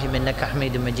ஆலி இப்ராஹிம் இன்னக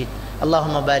ஹமீதும் மஜீத்.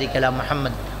 அல்லாஹும்ம பாரிக் அலா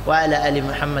முஹம்மத் وعلى آل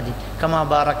محمد كما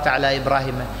باركت على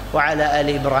إبراهيم وعلى آل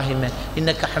إبراهيم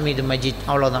إنك حميد مجيد.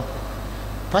 அவ்வளோதான்.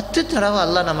 10 தடவை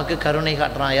அல்லாஹ் நமக்கு கருணை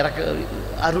காட்டுறான்,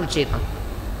 அருள் செய்கிறான்.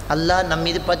 அல்லாஹ் நம்ம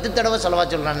மீது 10 தடவை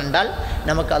ஸலவாத் சொல்கிறான் என்றால்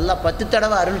நமக்கு அல்லாஹ் 10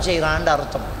 தடவை அருள் செய்கிறான்னு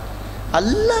அர்த்தம்.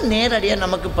 அல்லாஹ் நேரடியாக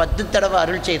நமக்கு 10 தடவை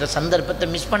அருள் செய்கிற சந்தர்ப்பத்தை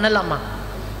மிஸ் பண்ணலாமா?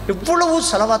 எவ்வளவு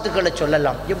ஸலவாத்துக்களை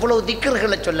சொல்லலாம், எவ்வளவு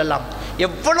திக்ர்களை சொல்லலாம்,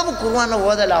 எவ்வளவு குர்ஆனை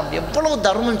ஓதலாம், எவ்வளவு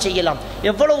தர்மம் செய்யலாம்,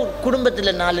 எவ்வளவு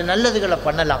குடும்பத்தில் 4 நல்லதுகளை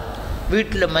பண்ணலாம்,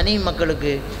 வீட்டில் மனைவி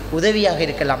மக்களுக்கு உதவியாக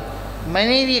இருக்கலாம்,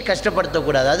 மனைவியை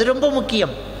கஷ்டப்படுத்தக்கூடாது, அது ரொம்ப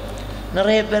முக்கியம்.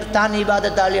 நிறைய பேர் தான்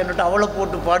இபாதத்தாளி என்னட்டு அவளை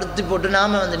போட்டு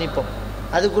நாம் வந்து நிற்போம்.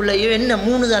 அதுக்குள்ளே என்ன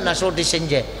 3 தான் நான் சோட்டு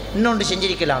செஞ்சேன், இன்னொன்று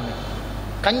செஞ்சிருக்கலாமே,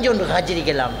 கஞ்சொன்று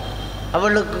காய்ச்சிருக்கலாமே,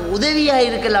 அவளுக்கு உதவியாக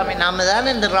இருக்கலாமே. நாம் தானே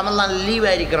இந்த ரமலான்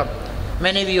லீவாக இருக்கிறோம்,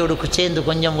 மனைவியோடு சேர்ந்து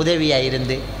கொஞ்சம் உதவியாக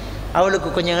இருந்து அவளுக்கு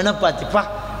கொஞ்சம் இனப்பாத்திப்பா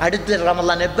அடுத்த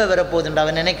ரமலான் எப்போ வரப்போகுதுன்ற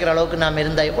அவன் நினைக்கிற அளவுக்கு நாம்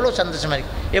இருந்தால் எவ்வளோ சந்தோஷமாக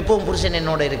இருக்கு. எப்பவும் புருஷன்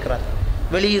என்னோட இருக்கிறார்,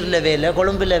 வெளியூரில் வேலை,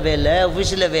 கொழும்பில் வேலை,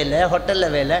 ஆஃபீஸில் வேலை,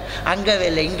 ஹோட்டலில் வேலை, அங்கே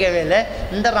வேலை, இங்கே வேலை.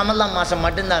 இந்த ரமலான் மாதம்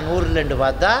மட்டும்தான் ஊரில்ண்டு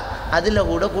பார்த்தா அதில்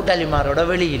கூட கூட்டாளிமாரோட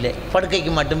வெளியில்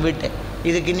படுக்கைக்கு மட்டும் வீட்டு.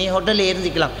 இதுக்கு நீ ஹோட்டலில்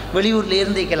இருந்திக்கலாம், வெளியூரில்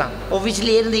இருந்திக்கலாம்,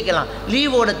 ஆஃபீஸில் இருந்திக்கலாம்,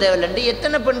 லீவோட தேவையில்லைன்ட்டு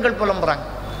எத்தனை பெண்கள் புலம்புறாங்க.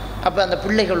 அப்போ அந்த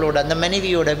பிள்ளைகளோட, அந்த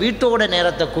மனைவியோட, வீட்டோட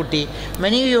நேரத்தை கூட்டி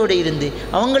மனைவியோடு இருந்து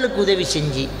அவங்களுக்கு உதவி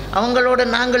செஞ்சு அவங்களோட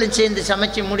நாங்களும் சேர்ந்து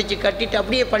சமைச்சு முடித்து கட்டிட்டு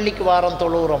அப்படியே பள்ளிக்கு வாரம்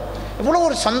தொழுகிறோம். எவ்வளோ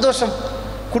ஒரு சந்தோஷம்.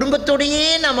 குடும்பத்தோடையே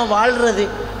நம்ம வாழ்கிறது,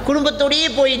 குடும்பத்தோடையே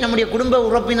போய் நம்முடைய குடும்ப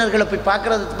உறுப்பினர்களை போய்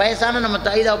பார்க்குறது, வயசான நம்ம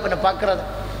தாய் தகப்பனை பார்க்குறது,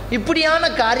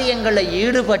 இப்படியான காரியங்களில்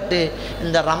ஈடுபட்டு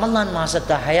இந்த ரமலான்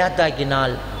மாதத்தை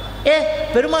ஹயாத்தாக்கினால்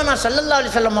பெருமானார் ஸல்லல்லாஹு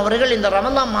அலைஹி வஸல்லம் அவர்கள் இந்த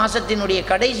ரமலான் மாதத்தினுடைய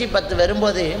கடைசி 10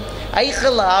 வரும்போது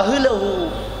ஐஹல் அஹ்லஹு,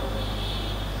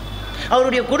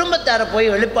 அவருடைய குடும்பத்தாரை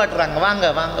போய் எழுப்பாட்டுறாங்க, வாங்க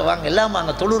வாங்க வாங்க எல்லாம்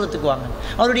வாங்க தொழுறத்துக்கு வாங்க.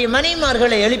 அவருடைய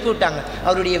மனைவிமார்களை எழுப்பி விட்டாங்க,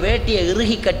 அவருடைய வேட்டியை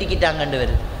இறுகி கட்டிக்கிட்டாங்கன்னு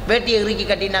வருது. வேட்டியை இறுகி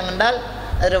கட்டினாங்கன்றால்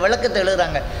அதில் விளக்கத்தை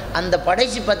எழுதுறாங்க, அந்த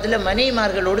கடைசி 10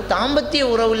 மனைவிமார்களோடு தாம்பத்திய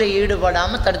உறவில்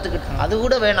ஈடுபடாமல் தடுத்துக்கிட்டாங்க. அது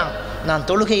கூட வேணாம், நான்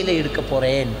தொழுகையில் இருக்க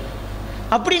போகிறேன்.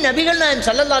 அப்படி நபிகள் நாயகம்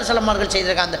ஸல்லல்லாஹு அலைஹி வஸல்லம் அவர்கள்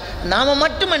செய்திருக்காங்க. நாம்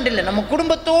மட்டுமன்றில்லை, நம்ம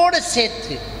குடும்பத்தோடு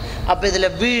சேர்த்து. அப்போ இதில்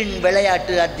வீண்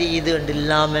விளையாட்டு அது இது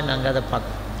இல்லாமல் நாங்கள் அதை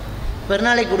பார்க்கணும்.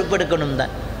 பெருநாளைக்கு உடுப்பெடுக்கணும்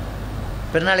தான்,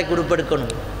 பெருநாளைக்கு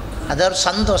உடுப்பெடுக்கணும், அதாவது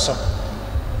சந்தோஷம்.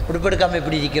 உடுப்பெடுக்காமல்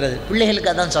எப்படி இருக்கிறது,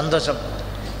 பிள்ளைகளுக்கு அதான் சந்தோஷம்.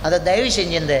 அதை தயவு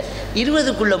செஞ்சு இந்த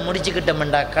 20க்குள்ளே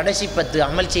முடிச்சுக்கிட்டோம்டா கடைசி 10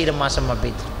 அமல் செய்கிற மாதமாக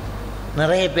போய்த்து.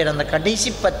 நிறைய பேர் அந்த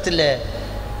கடைசி 10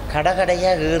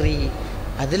 கடையாக ஏறி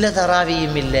அதில்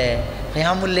தராவியும் இல்லை,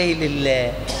 கியாமுல் லைல் இல்லை,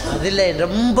 அதில்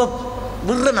ரொம்ப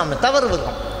விடுறோம், நம்ம தவறு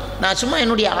விடுறோம். நான் சும்மா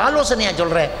என்னுடைய ஆலோசனையாக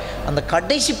சொல்கிறேன். அந்த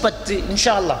கடைசி 10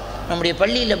 இன்ஷா அல்லாஹ் நம்முடைய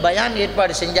பள்ளியில் பயான்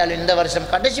ஏற்பாடு செஞ்சாலும் இந்த வருஷம்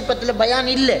கடைசி 10 பயான்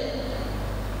இல்லை.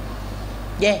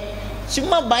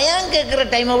 சும்மா பயான் கேட்குற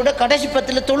டைமை விட கடைசி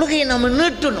 10 தொழுகையை நம்ம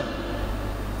நீட்டணும்.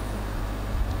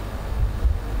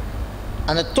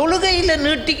 அந்த தொழுகையில்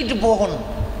நீட்டிக்கிட்டு போகணும்.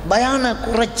 பயானை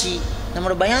குறைச்சி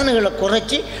நம்மளோட பயானுகளை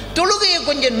குறைச்சி தொழுகையை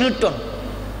கொஞ்சம் நீட்டணும்.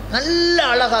 நல்ல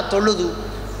அழகாக தொழுது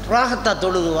ராகத்தா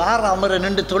தொழுது ஆற அமர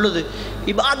நின்று தொழுது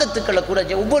இபாதத்துக்களை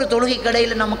குறைச்சி ஒவ்வொரு தொழுகை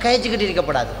கடையில் நம்ம கயச்சிக்கிட்டு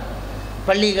இருக்கப்படாது.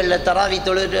 பள்ளிகளில் தராவி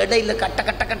தொழுது இடையில் கட்ட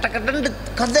கட்ட கட்ட கட்டன்னு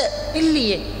கதை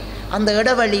இல்லையே. அந்த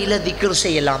இடைவெளியில் திக்ர்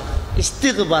செய்யலாம்,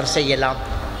 இஸ்திக்பார் செய்யலாம்,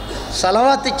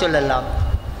 ஸலவாத்து சொல்லலாம்,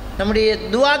 நம்முடைய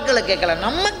துஆக்களை கேட்கலாம்.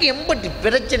 நமக்கு எம்பட்டு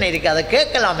பிரச்சனை இருக்குது அதை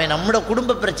கேட்கலாமே, நம்மளோட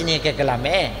குடும்ப பிரச்சனையை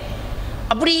கேட்கலாமே.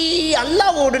 அப்படி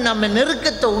அல்லாஹ்வோடு நம்ம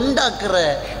நெருக்கத்தை உண்டாக்குற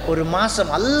ஒரு மாதம்.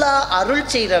 அல்லாஹ்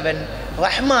அருள் செய்கிறவன்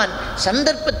ரஹ்மான்,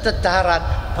 சந்தர்ப்பத்தை தாரான்,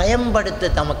 பயன்படுத்த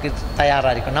நமக்கு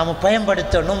தயாராக இருக்கும். நாம்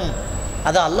பயன்படுத்தணும்.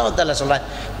 அதான் அல்லாஹ் தஆலா சொல்கிறான்,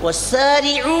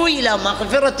 வஸாரிஊ இலா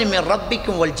மக்ஃபிரத்தின் மின்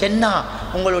ரப்பிக்கும் வல் ஜன்னா,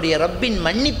 உங்களுடைய ரப்பின்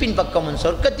மன்னிப்பின் பக்கமும்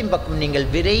சொர்க்கத்தின் பக்கமும் நீங்கள்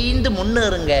விரைந்து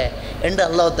முன்னேறுங்க என்று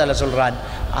அல்லாஹ் தஆலா சொல்கிறான்.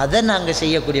 அதை நாங்கள்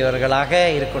செய்யக்கூடியவர்களாக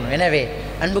இருக்கணும். எனவே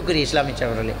அன்புக்குரிய இஸ்லாமிய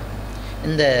சகோதரர்களே,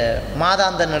 இந்த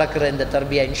மாதாந்தம் நடக்கிற இந்த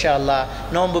தர்பியா இன்ஷா அல்லாஹ்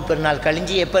நோன்பு பெருநாள்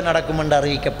கழிஞ்சு எப்போ நடக்கும் என்று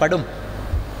அறிவிக்கப்படும்.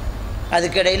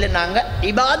 அதுக்கிடையில் நாங்கள்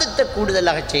இபாதத்தை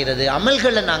கூடுதலாக செய்கிறது,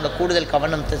 அமல்களை நாங்கள் கூடுதல்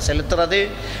கவனத்தை செலுத்துறது,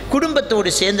 குடும்பத்தோடு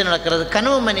சேர்ந்து நடக்கிறது,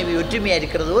 கணவ மனைவி ஒற்றுமையாக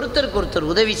இருக்கிறது, ஒருத்தருக்கு ஒருத்தர்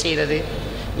உதவி செய்கிறது,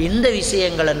 இந்த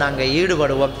விஷயங்களை நாங்கள்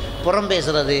ஈடுபடுவோம். புறம்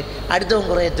பேசுகிறது, அடுத்தவங்க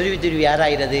குறைய துருவி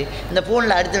ஆராயிறது, இந்த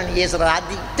ஃபோனில் அடுத்தவங்க ஏசுகிறது,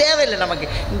 அது தேவையில்லை நமக்கு.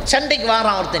 சண்டைக்கு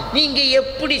வாரான் ஒருத்தன், நீங்கள்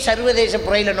எப்படி சர்வதேச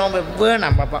புறையில் நோம்பு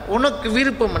வேணாம் பாப்பா, உனக்கு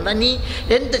விருப்பம் பண்ணால் நீ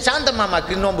எந்த சாந்த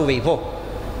மாமாவுக்கு நோன்பு வை போ,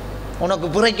 உனக்கு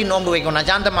புறைக்கு நோன்பு வைக்கும், நான்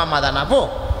சாந்த மாமா தானா போ,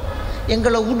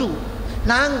 எங்களை விடு.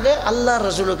 நாங்கள் அல்லாஹ்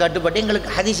ரசூலுக்கு கட்டுப்பட்டு எங்களுக்கு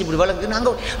ஹதீஸ் இப்படி வழக்கு,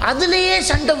 நாங்கள் அதுலேயே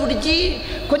சண்டை பிடிச்சி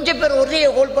கொஞ்சம் பேர் ஒரே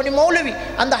ஹோல் பண்ணி, மௌலவி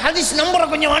அந்த ஹதீஸ் நம்பரை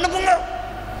கொஞ்சம் அனுப்புங்க,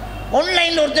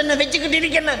 ஆன்லைனில் ஒருத்தனை வச்சுக்கிட்டு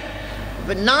இருக்கேன்.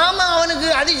 இப்போ நாம் அவனுக்கு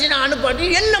ஹதீஸ் நான் அனுப்பாட்டி,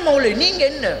 என்ன மௌலவி நீங்கள்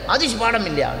என்ன ஹதீஸ் பாடம்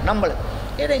இல்லையா நம்மளை?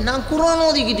 ஏடா நான் குர்ஆன்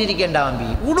ஓதிக்கிட்டு இருக்கேன்டா அம்பி,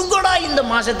 விடுங்கடா இந்த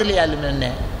மாதத்துலேயே ஆளும்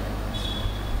என்ன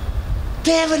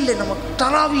தேவையில்லை நமக்கு.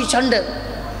 தராவி சண்டை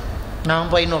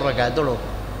நான் 11 ரக்காத் தொழுவோம்,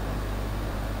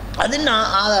 அது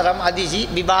நான் ஆதாரம் அதிசி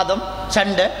விவாதம்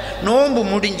சண்டை. நோன்பு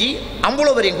முடிஞ்சு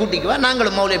அம்புலவரையும் கூட்டிக்குவா,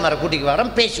 நாங்களும் மௌலிமாரை கூட்டிக்கு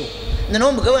வரோம், பேசுவோம். இந்த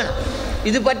நோன்புக்கு வேணாம்,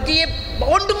 இது பற்றியே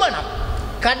ஒன்றும் வேணாம்,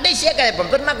 கடைசியாக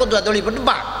கதைப்போம். பெருனா கொத்துவா தொழில்பட்டு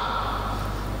பா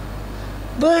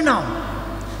வேணாம்.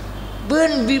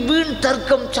 வீண்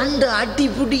தர்க்கம் சண்டை அடி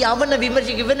புடி, அவனை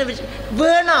விமர்சிக்க இவனை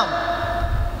வேணாம்.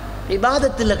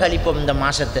 விவாதத்தில் கழிப்போம். இந்த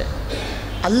மாதத்தை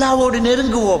அல்லாஹ்வோடு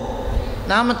நெருங்குவோம்.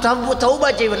 நாம் தௌபா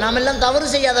செய்வோம். நாம் எல்லாம் தவறு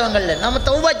செய்யாதவங்கள்ல நாம்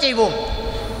தௌபா செய்வோம்.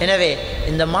 எனவே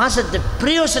இந்த மாதத்தை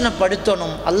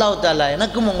பிரயோசனப்படுத்தணும். அல்லாஹ் தாலா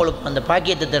எனக்கும் உங்களுக்கும் அந்த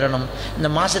பாக்கியத்தை தரணும். இந்த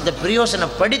மாதத்தை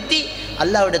பிரயோசனப்படுத்தி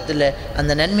அல்லாஹ்விடத்தில்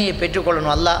அந்த நன்மையை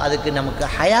பெற்றுக்கொள்ளணும். அல்லாஹ் அதுக்கு நமக்கு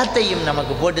ஹயாத்தையும்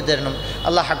நமக்கு போட்டு தரணும்.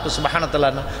 அல்லாஹ் ஹக்கு சுப்ஹானஹு வ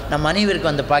தஆலா நம்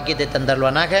அனைவருக்கும் அந்த பாக்கியத்தை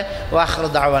தந்தருவானாக.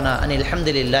 வாஹிரு தஅவானா அனில்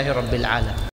ஹம்துலில்லாஹி ரப்பில் ஆலமீன்.